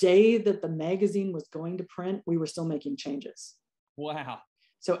the day that the magazine was going to print, we were still making changes. Wow.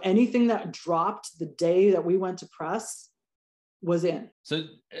 So anything that dropped the day that we went to press was in. So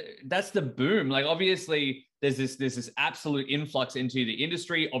that's the boom. Obviously there's this absolute influx into the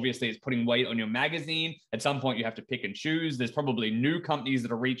industry. Obviously it's putting weight on your magazine. At some point you have to pick and choose. There's probably new companies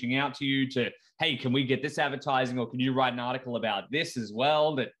that are reaching out to you to, hey, can we get this advertising, or can you write an article about this as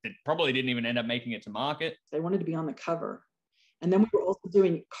well, that probably didn't even end up making it to market. They wanted to be on the cover. And then we were also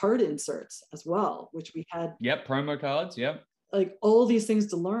doing card inserts as well, which we had. Yep, promo cards, yep. All these things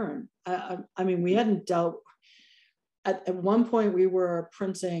to learn. I mean, we hadn't dealt, at one point we were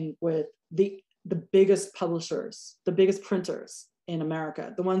printing with the biggest publishers, the biggest printers in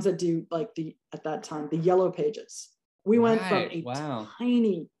America, the ones that do at that time, the Yellow Pages. We went from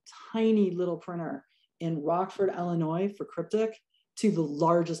a tiny little printer in Rockford, Illinois for Cryptic to the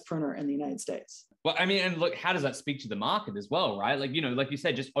largest printer in the United States. Well, I mean, and look, how does that speak to the market as well, right? Like you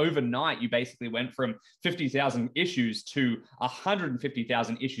said, just overnight, you basically went from 50,000 issues to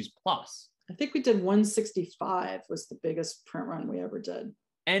 150,000 issues plus. I think we did 165 was the biggest print run we ever did.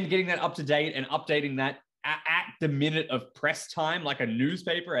 And getting that up to date and updating that at the minute of press time, like a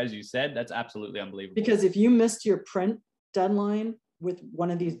newspaper, as you said, that's absolutely unbelievable. Because if you missed your print deadline with one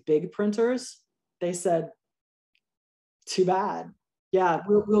of these big printers, they said, too bad. Yeah,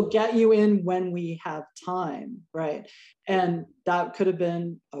 we'll get you in when we have time, right? And that could have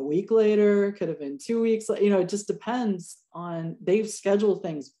been a week later, could have been 2 weeks. It just depends on, they've scheduled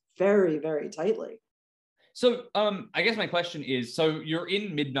things very, very tightly. So I guess my question is, so you're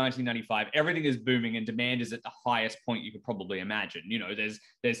in mid 1995, everything is booming and demand is at the highest point you could probably imagine.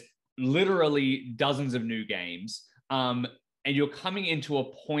 There's literally dozens of new games. And you're coming into a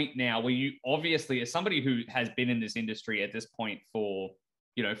point now where you obviously, as somebody who has been in this industry at this point for,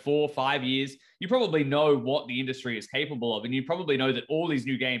 4 or 5 years, you probably know what the industry is capable of. And you probably know that all these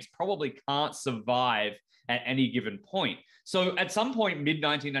new games probably can't survive at any given point. So at some point, mid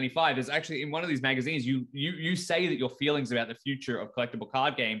 1995, is actually in one of these magazines, you say that your feelings about the future of collectible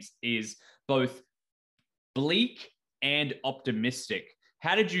card games is both bleak and optimistic.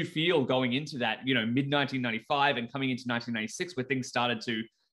 How did you feel going into that, mid 1995 and coming into 1996, where things started to,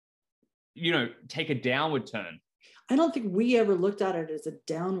 take a downward turn? I don't think we ever looked at it as a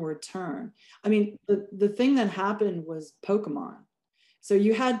downward turn. I mean, the thing that happened was Pokemon. So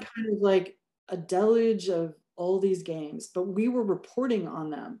you had kind of like a deluge of all these games, but we were reporting on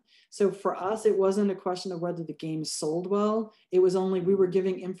them. So for us, it wasn't a question of whether the game sold well. It was only we were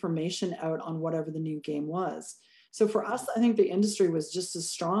giving information out on whatever the new game was. So for us, I think the industry was just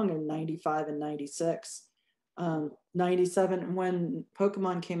as strong in 95 and 96. 97, when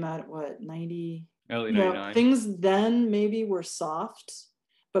Pokemon came out, what, 90? Early 99. Things then maybe were soft,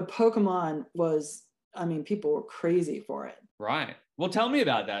 but Pokemon was, people were crazy for it. Right. Well, tell me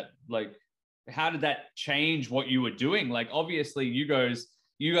about that. Like, how did that change what you were doing? Like, obviously, you guys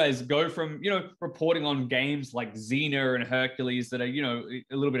go from, reporting on games like Xena and Hercules that are,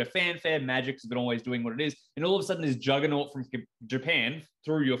 a little bit of fanfare. Magic's been always doing what it is. And all of a sudden, this juggernaut from Japan,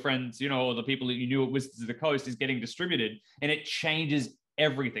 through your friends, or the people that you knew at Wizards of the Coast, is getting distributed. And it changes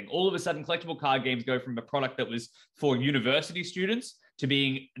everything. All of a sudden, collectible card games go from a product that was for university students to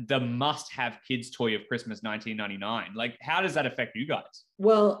being the must-have kids' toy of Christmas 1999. Like, how does that affect you guys?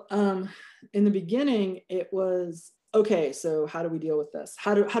 Well, in the beginning, it was, okay, so how do we deal with this?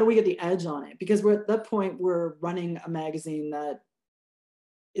 How do we get the edge on it? Because we're at that point, we're running a magazine that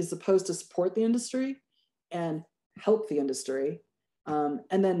is supposed to support the industry and help the industry, and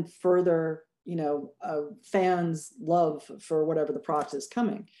then further, fans' love for whatever the product is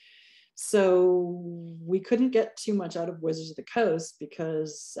coming. So we couldn't get too much out of Wizards of the Coast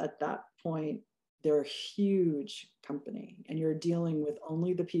because at that point, they're a huge company and you're dealing with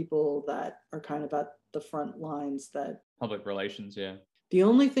only the people that are kind of at the front lines. That public relations, yeah. The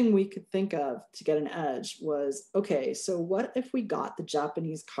only thing we could think of to get an edge was, okay, so what if we got the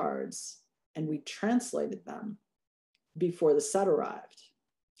Japanese cards and we translated them before the set arrived?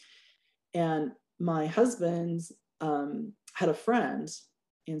 And my husband had a friend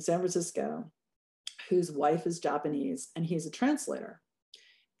in San Francisco whose wife is Japanese and he's a translator.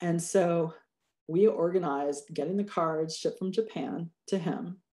 And so we organized getting the cards shipped from Japan to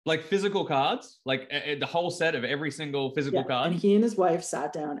him. Like physical cards? Like the whole set of every single physical card? And he and his wife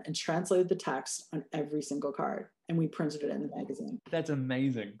sat down and translated the text on every single card. And we printed it in the magazine. That's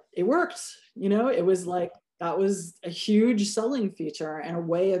amazing. It worked. It was like, that was a huge selling feature and a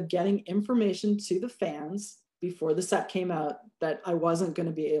way of getting information to the fans before the set came out that I wasn't going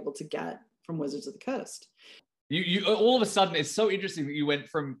to be able to get from Wizards of the Coast. You all of a sudden, it's so interesting that you went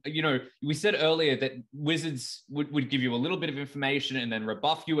from, we said earlier that Wizards would give you a little bit of information and then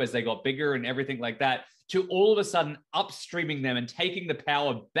rebuff you as they got bigger and everything like that, to all of a sudden upstreaming them and taking the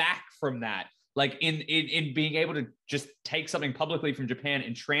power back from that. Like in being able to just take something publicly from Japan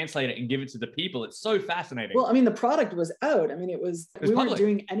and translate it and give it to the people. It's so fascinating. Well, the product was out. We weren't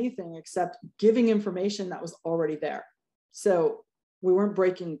doing anything except giving information that was already there. So we weren't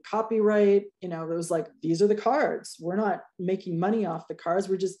breaking copyright. It was like, these are the cards. We're not making money off the cards.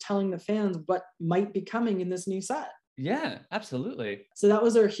 We're just telling the fans what might be coming in this new set. Yeah, absolutely. So that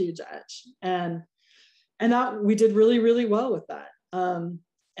was our huge edge. And that we did really, really well with that.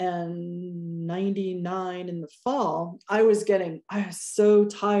 And 99 in the fall, I was so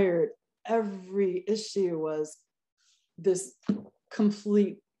tired. Every issue was this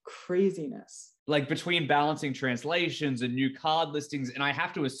complete craziness. Like between balancing translations and new card listings. And I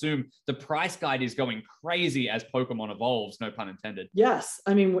have to assume the price guide is going crazy as Pokemon evolves, no pun intended. Yes.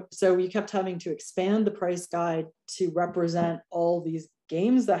 So we kept having to expand the price guide to represent all these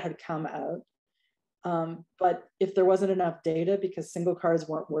games that had come out. But if there wasn't enough data because single cards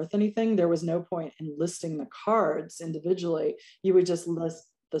weren't worth anything, there was no point in listing the cards individually. You would just list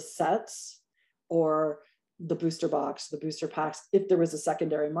the sets or the booster box, the booster packs, if there was a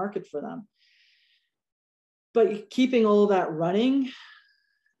secondary market for them. But keeping all of that running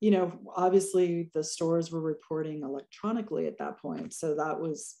obviously the stores were reporting electronically at that point. So that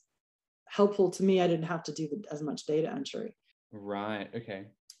was helpful to me. I didn't have to do as much data entry. Right. Okay.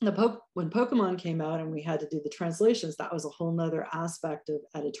 When Pokemon came out and we had to do the translations, that was a whole nother aspect of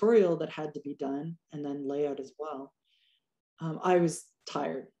editorial that had to be done, and then layout as well. I was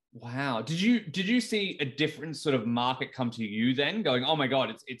tired. Wow. Did you see a different sort of market come to you then, going, oh my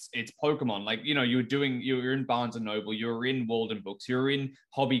God, it's Pokemon? Like, you were in Barnes and Noble, you were in Walden Books, you were in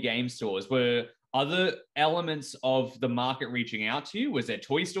hobby game stores. Were other elements of the market reaching out to you? Was there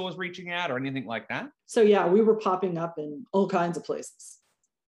toy stores reaching out or anything like that? So yeah, we were popping up in all kinds of places,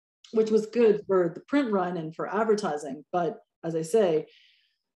 which was good for the print run and for advertising. But as I say,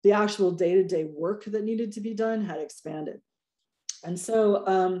 the actual day-to-day work that needed to be done had expanded. And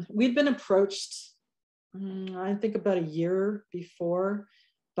so we'd been approached, I think about a year before,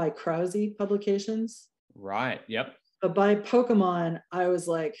 by Krause Publications. Right. Yep. But by Pokemon, I was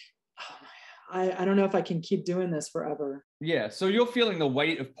like, oh, I don't know if I can keep doing this forever. Yeah, so you're feeling the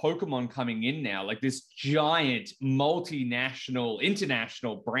weight of Pokemon coming in now, like this giant, multinational,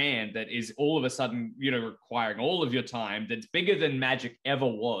 international brand that is all of a sudden, requiring all of your time. That's bigger than Magic ever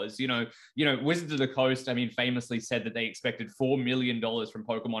was. Wizards of the Coast, I mean, famously said that they expected $4 million from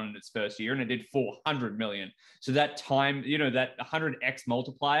Pokemon in its first year, and it did 400 million. So that time, that 100x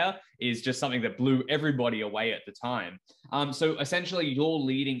multiplier is just something that blew everybody away at the time. So essentially, you're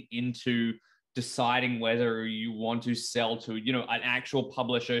leading into deciding whether you want to sell to, an actual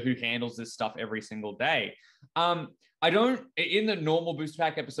publisher who handles this stuff every single day. In the normal Booster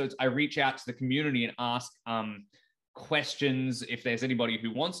Pack episodes, I reach out to the community and ask questions if there's anybody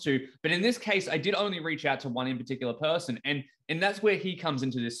who wants to. But in this case, I did only reach out to one in particular person. And that's where he comes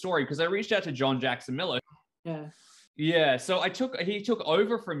into this story, because I reached out to John Jackson Miller. Yeah. Yeah. So he took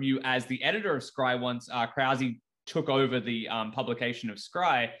over from you as the editor of Scrye once Krause took over the publication of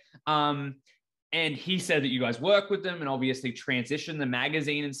Scrye. And he said that you guys work with them and obviously transition the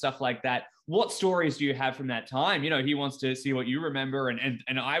magazine and stuff like that. What stories do you have from that time? He wants to see what you remember,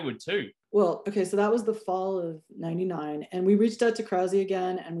 and I would too. Well, okay, so that was the fall of '99. And we reached out to Krause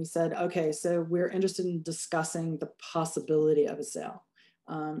again and we said, okay, so we're interested in discussing the possibility of a sale.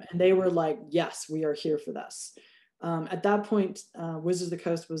 And they were like, yes, we are here for this. At that point, Wizards of the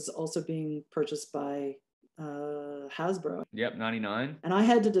Coast was also being purchased by Hasbro. Yep, 99. And I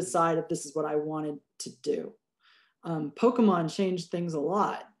had to decide if this is what I wanted to do. Pokemon changed things a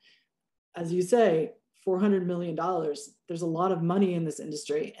lot. As you say, $400 million. There's a lot of money in this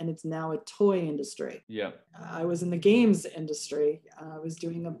industry, and it's now a toy industry. Yeah. I was in the games industry.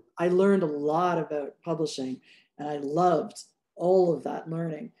 I learned a lot about publishing, and I loved all of that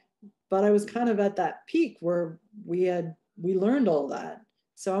learning. But I was kind of at that peak where we learned all that.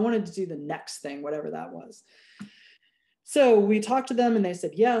 So I wanted to do the next thing, whatever that was. So we talked to them and they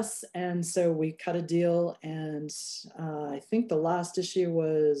said yes. And so we cut a deal. And I think the last issue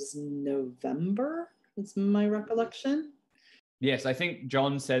was November, is my recollection. Yes, I think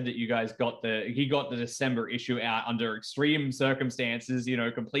John said that you guys got the December issue out under extreme circumstances,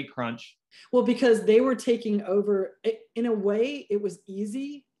 complete crunch. Well, because they were taking over. In a way, it was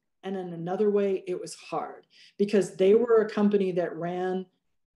easy. And in another way, it was hard, because they were a company that ran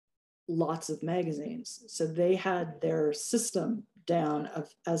lots of magazines. So they had their system down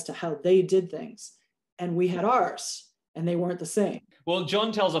as to how they did things. And we had ours, and they weren't the same. Well,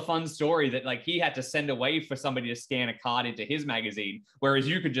 John tells a fun story that he had to send away for somebody to scan a card into his magazine, whereas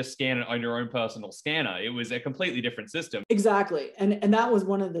you could just scan it on your own personal scanner. It was a completely different system. Exactly. And that was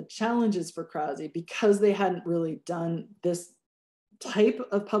one of the challenges for Krause, because they hadn't really done this type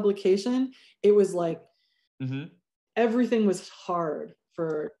of publication. It was like everything was hard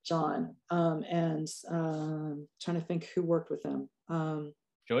for John. And trying to think who worked with him.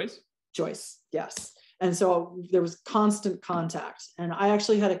 Joyce, yes. And so there was constant contact. And I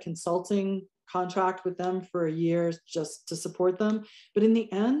actually had a consulting contract with them for a year just to support them. But in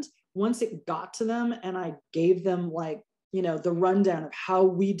the end, once it got to them and I gave them the rundown of how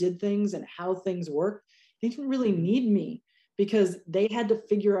we did things and how things worked, they didn't really need me, because they had to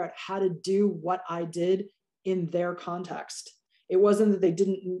figure out how to do what I did in their context. It wasn't that they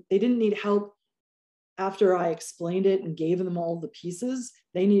didn't need help after I explained it and gave them all the pieces.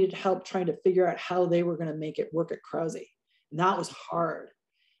 They needed help trying to figure out how they were going to make it work at Krause. And that was hard.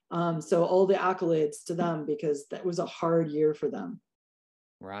 So all the accolades to them, because that was a hard year for them.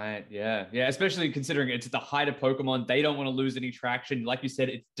 Right. Yeah. Yeah. Especially considering it's at the height of Pokemon. They don't want to lose any traction. Like you said,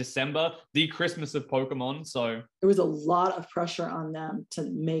 it's December, the Christmas of Pokemon. So it was a lot of pressure on them to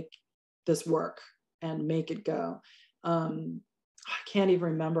make this work and make it go. I can't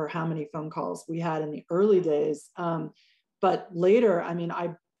even remember how many phone calls we had in the early days. But later, I mean,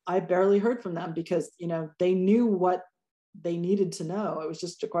 I I barely heard from them because, you know, they knew what they needed to know. It was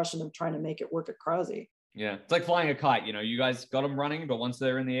just a question of trying to make it work at Krause. Yeah, it's like flying a kite. You know, you guys got them running, but once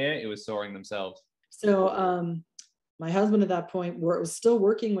they're in the air, it was soaring themselves. So my husband at that point was still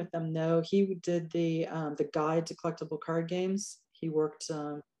working with them though. He did the guide to collectible card games. He worked,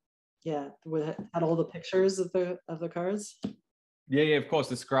 had all the pictures of the cards. Yeah, of course,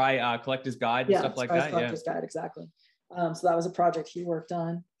 the Scrye collector's guide and stuff like that. Collector's guide, exactly. So that was a project he worked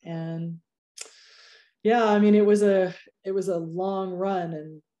on, and yeah, I mean, it was a long run,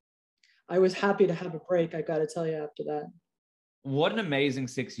 and I was happy to have a break. I got to tell you, after that. What an amazing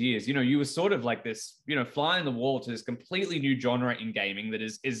 6 years. You know, you were sort of like this, you know, fly in the wall to this completely new genre in gaming that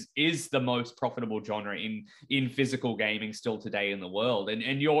is the most profitable genre in physical gaming still today in the world.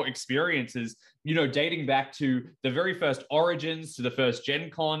 And your experiences, you know, dating back to the very first Origins, to the first Gen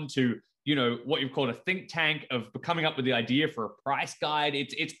Con, to, you know, what you've called a think tank, of coming up with the idea for a price guide.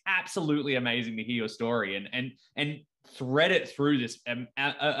 It's absolutely amazing to hear your story and thread it through this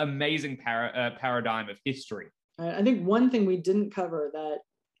amazing paradigm of history. I think one thing we didn't cover that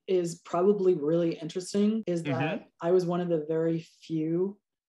is probably really interesting is that I was one of the very few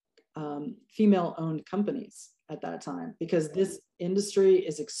female-owned companies at that time, because this industry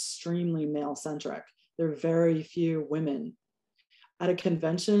is extremely male-centric. There are very few women. At a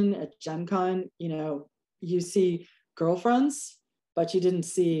convention, at Gen Con, you know, you see girlfriends, but you didn't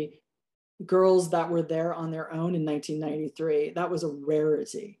see girls that were there on their own in 1993. That was a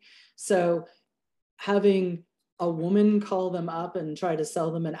rarity. So having a woman call them up and try to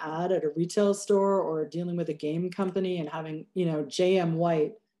sell them an ad at a retail store, or dealing with a game company and having, you know, JM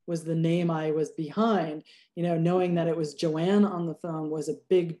White was the name I was behind, you know, knowing that it was Joanne on the phone was a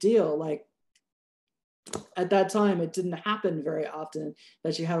big deal. Like, at that time, it didn't happen very often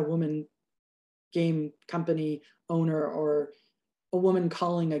that you had a woman game company owner, or a woman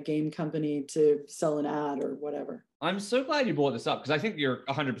calling a game company to sell an ad or whatever. I'm so glad you brought this up, because I think you're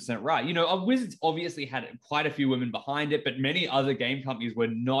 100% right. You know, Wizards obviously had quite a few women behind it, but many other game companies were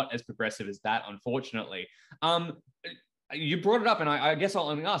not as progressive as that, unfortunately. You brought it up, and I guess I'll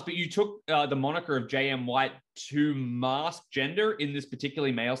only ask, but you took the moniker of JM White to mask gender in this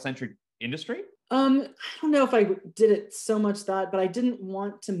particularly male-centric industry? I don't know if I did it so much that, but I didn't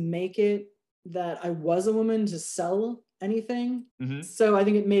want to make it that I was a woman to sell anything. So I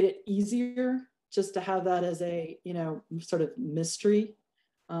think it made it easier just to have that as a, you know, sort of mystery,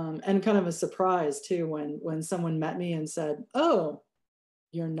 and kind of a surprise too, when someone met me and said, "Oh,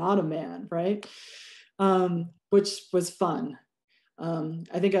 you're not a man," right? Which was fun.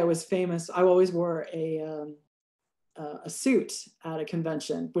 I think I was famous. I always wore a suit at a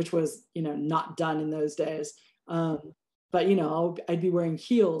convention, which was, you know, not done in those days. But, you know, I'd be wearing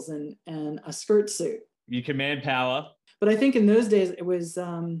heels and a skirt suit. You command power. But I think in those days it was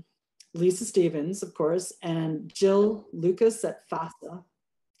Lisa Stevens, of course, and Jill Lucas at FASA.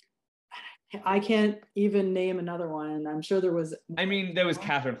 I can't even name another one. I'm sure there was. I mean, there was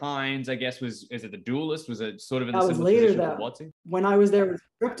Catherine Hines, I guess, is it the Duelist? Was it sort of in the similar position to WotC? When I was there with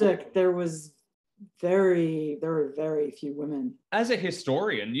Cryptic, there were very few women. As a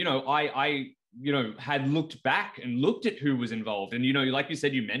historian, you know, I you know, had looked back and looked at who was involved. And, you know, like you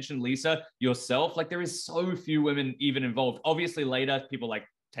said, you mentioned Lisa yourself, like there is so few women even involved. Obviously later, people like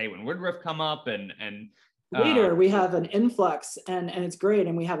Taywin Woodruff come up and later we have an influx, and it's great.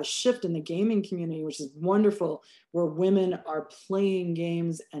 And we have a shift in the gaming community, which is wonderful, where women are playing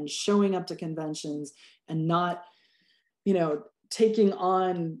games and showing up to conventions and not, you know, taking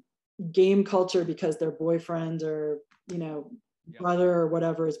on game culture because their boyfriend or, you know, brother or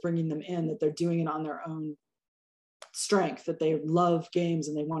whatever is bringing them in, that they're doing it on their own strength, that they love games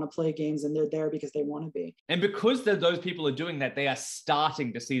and they want to play games and they're there because they want to be. And because those people are doing that, they are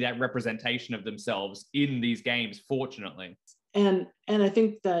starting to see that representation of themselves in these games, fortunately. And I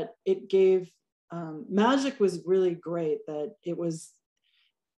think that it gave, Magic was really great, that it was,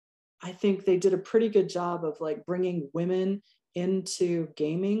 I think they did a pretty good job of like bringing women into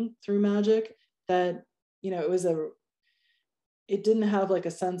gaming through Magic, that, you know, it didn't have like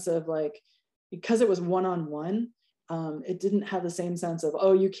a sense of like, because it was one-on-one, it didn't have the same sense of,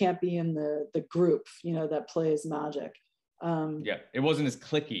 oh, you can't be in the group, you know, that plays Magic. Yeah, it wasn't as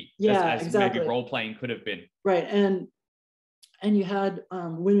cliquey as exactly. Maybe role-playing could have been. Right, and you had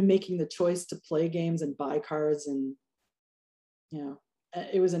women making the choice to play games and buy cards, and, you know,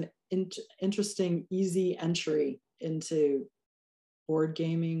 it was an interesting, easy entry into board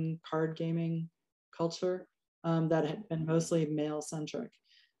gaming, card gaming culture. That had been mostly male-centric.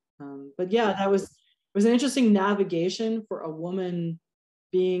 But yeah, it was an interesting navigation for a woman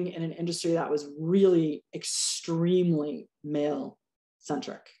being in an industry that was really extremely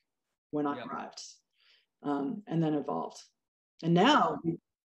male-centric. when I arrived, and then evolved. And now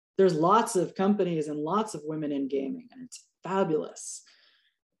there's lots of companies and lots of women in gaming, and it's fabulous.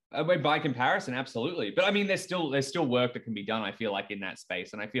 By comparison, absolutely. But I mean, there's still work that can be done, I feel like, in that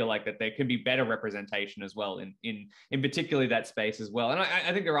space. And I feel like that there can be better representation as well in particularly that space as well. And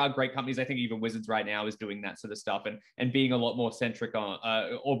I think there are great companies. I think even Wizards right now is doing that sort of stuff and being a lot more centric on,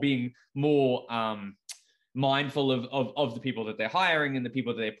 or being more mindful of the people that they're hiring and the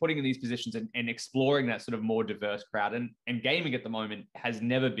people that they're putting in these positions, and exploring that sort of more diverse crowd. And gaming at the moment has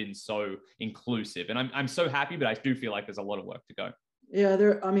never been so inclusive. And I'm so happy, but I do feel like there's a lot of work to go. Yeah,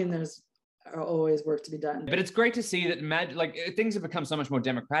 there's always work to be done. But it's great to see that things have become so much more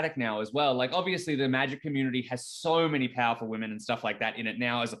democratic now as well. Like, obviously the Magic community has so many powerful women and stuff like that in it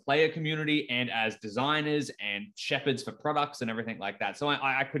now, as a player community and as designers and shepherds for products and everything like that. So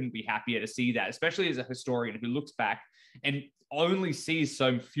I couldn't be happier to see that, especially as a historian who looks back and only sees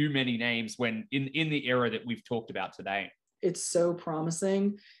so many names when in the era that we've talked about today. It's so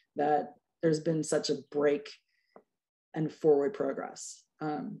promising that there's been such a break and forward progress.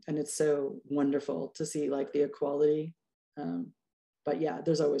 And it's so wonderful to see like the equality. But yeah,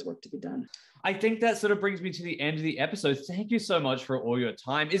 there's always work to be done. I think that sort of brings me to the end of the episode. Thank you so much for all your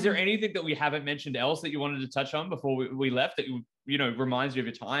time. Is there anything that we haven't mentioned else that you wanted to touch on before we left that reminds you of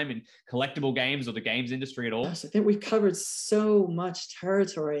your time in collectible games or the games industry at all? Gosh, I think we've covered so much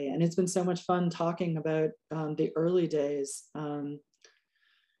territory, and it's been so much fun talking about the early days.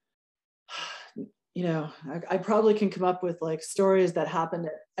 I probably can come up with like stories that happened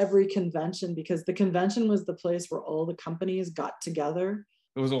at every convention, because the convention was the place where all the companies got together.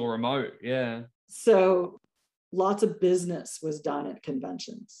 It was all remote, yeah. So lots of business was done at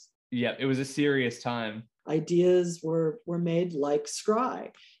conventions. Yeah, it was a serious time. Ideas were made like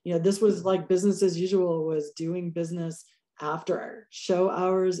Scrye. This was like business as usual, was doing business after show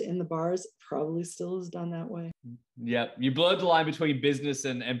hours in the bars. Probably still is done that way. Yeah, you blurred the line between business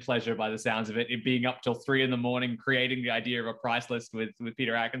and pleasure by the sounds of it being up till 3 a.m, creating the idea of a price list with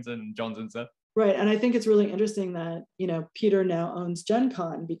Peter Atkinson and John Zinser. Right, and I think it's really interesting that Peter now owns Gen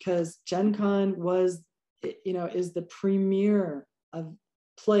Con, because Gen Con was is the premier of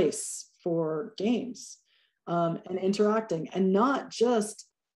place for games and interacting, and not just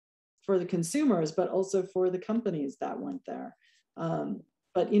for the consumers, but also for the companies that went there.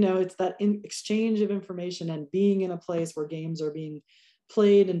 But it's that exchange of information and being in a place where games are being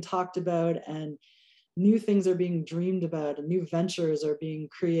played and talked about, and new things are being dreamed about, and new ventures are being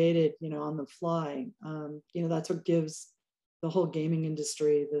created, on the fly. That's what gives the whole gaming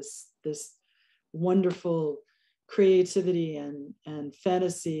industry this wonderful creativity and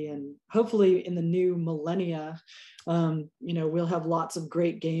fantasy. And hopefully in the new millennia, we'll have lots of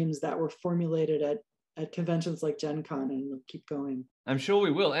great games that were formulated at conventions like Gen Con, and we'll keep going. I'm sure we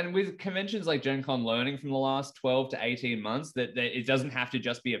will. And with conventions like Gen Con learning from the last 12 to 18 months that it doesn't have to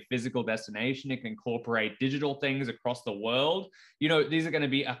just be a physical destination. It can incorporate digital things across the world. These are going to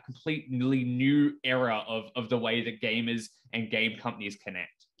be a completely new era of the way that gamers and game companies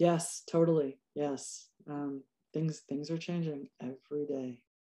connect. Yes, totally. Yes. Things are changing every day.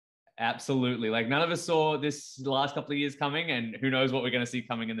 Absolutely. Like, none of us saw this last couple of years coming, and who knows what we're going to see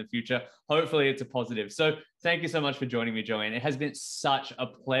coming in the future. Hopefully it's a positive. So thank you so much for joining me, Joanne. It has been such a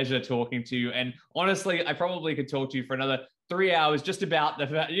pleasure talking to you. And honestly, I probably could talk to you for another 3 hours just about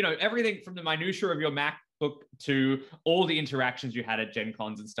everything from the minutiae of your MacBook to all the interactions you had at Gen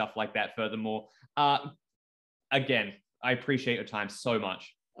Cons and stuff like that. Furthermore, again, I appreciate your time so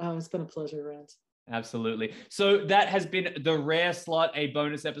much. Oh, it's been a pleasure, Rands. Absolutely. So that has been The Rare Slot, a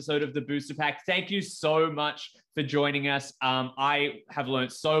bonus episode of the Booster Pack. Thank you so much for joining us. I have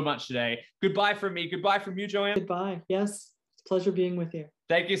learned so much today. Goodbye from me. Goodbye from you, Joanne. Goodbye. Yes, it's a pleasure being with you.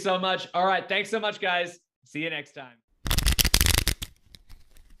 Thank you so much. All right. Thanks so much, guys. See you next time.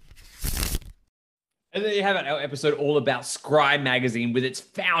 And there you have it, our episode all about Scrye magazine with its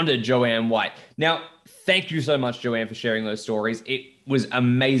founder, Joanne White. Now, thank you so much, Joanne, for sharing those stories. It was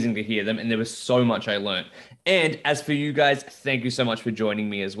amazing to hear them, and there was so much I learned. And as for you guys, thank you so much for joining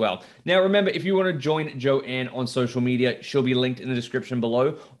me as well. Now, remember, if you want to join Joanne on social media, she'll be linked in the description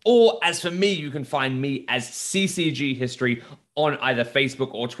below. Or as for me, you can find me as CCG History on either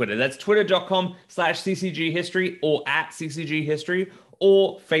Facebook or Twitter. That's twitter.com/CCG History or @CCG History,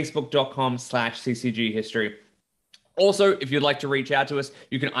 or facebook.com/CCG History. Also, if you'd like to reach out to us,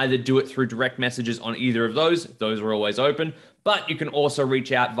 you can either do it through direct messages on either of those. Those are always open. But you can also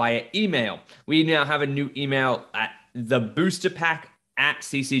reach out via email. We now have a new email at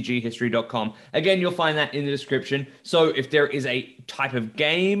theboosterpack@ccghistory.com. Again, you'll find that in the description. So if there is a type of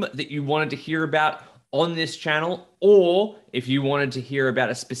game that you wanted to hear about, on this channel, or if you wanted to hear about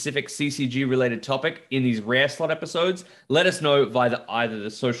a specific CCG related topic in these rare slot episodes, let us know via either the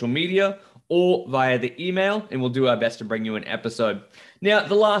social media or via the email, and we'll do our best to bring you an episode. Now,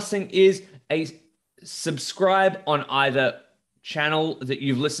 the last thing is a subscribe on either channel that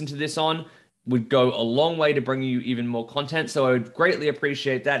you've listened to this on would go a long way to bringing you even more content. So I would greatly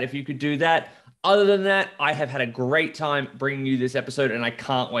appreciate that if you could do that. Other than that, I have had a great time bringing you this episode, and I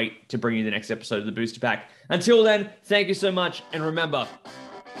can't wait to bring you the next episode of the Booster Pack. Until then, thank you so much, and remember,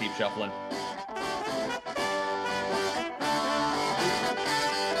 keep shuffling.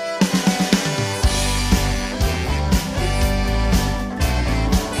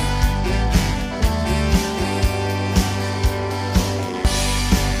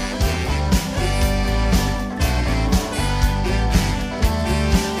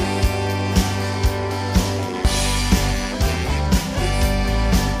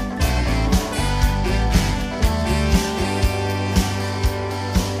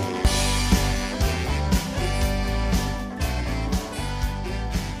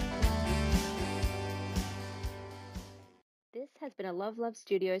 This has been a Love Love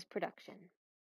Studios production.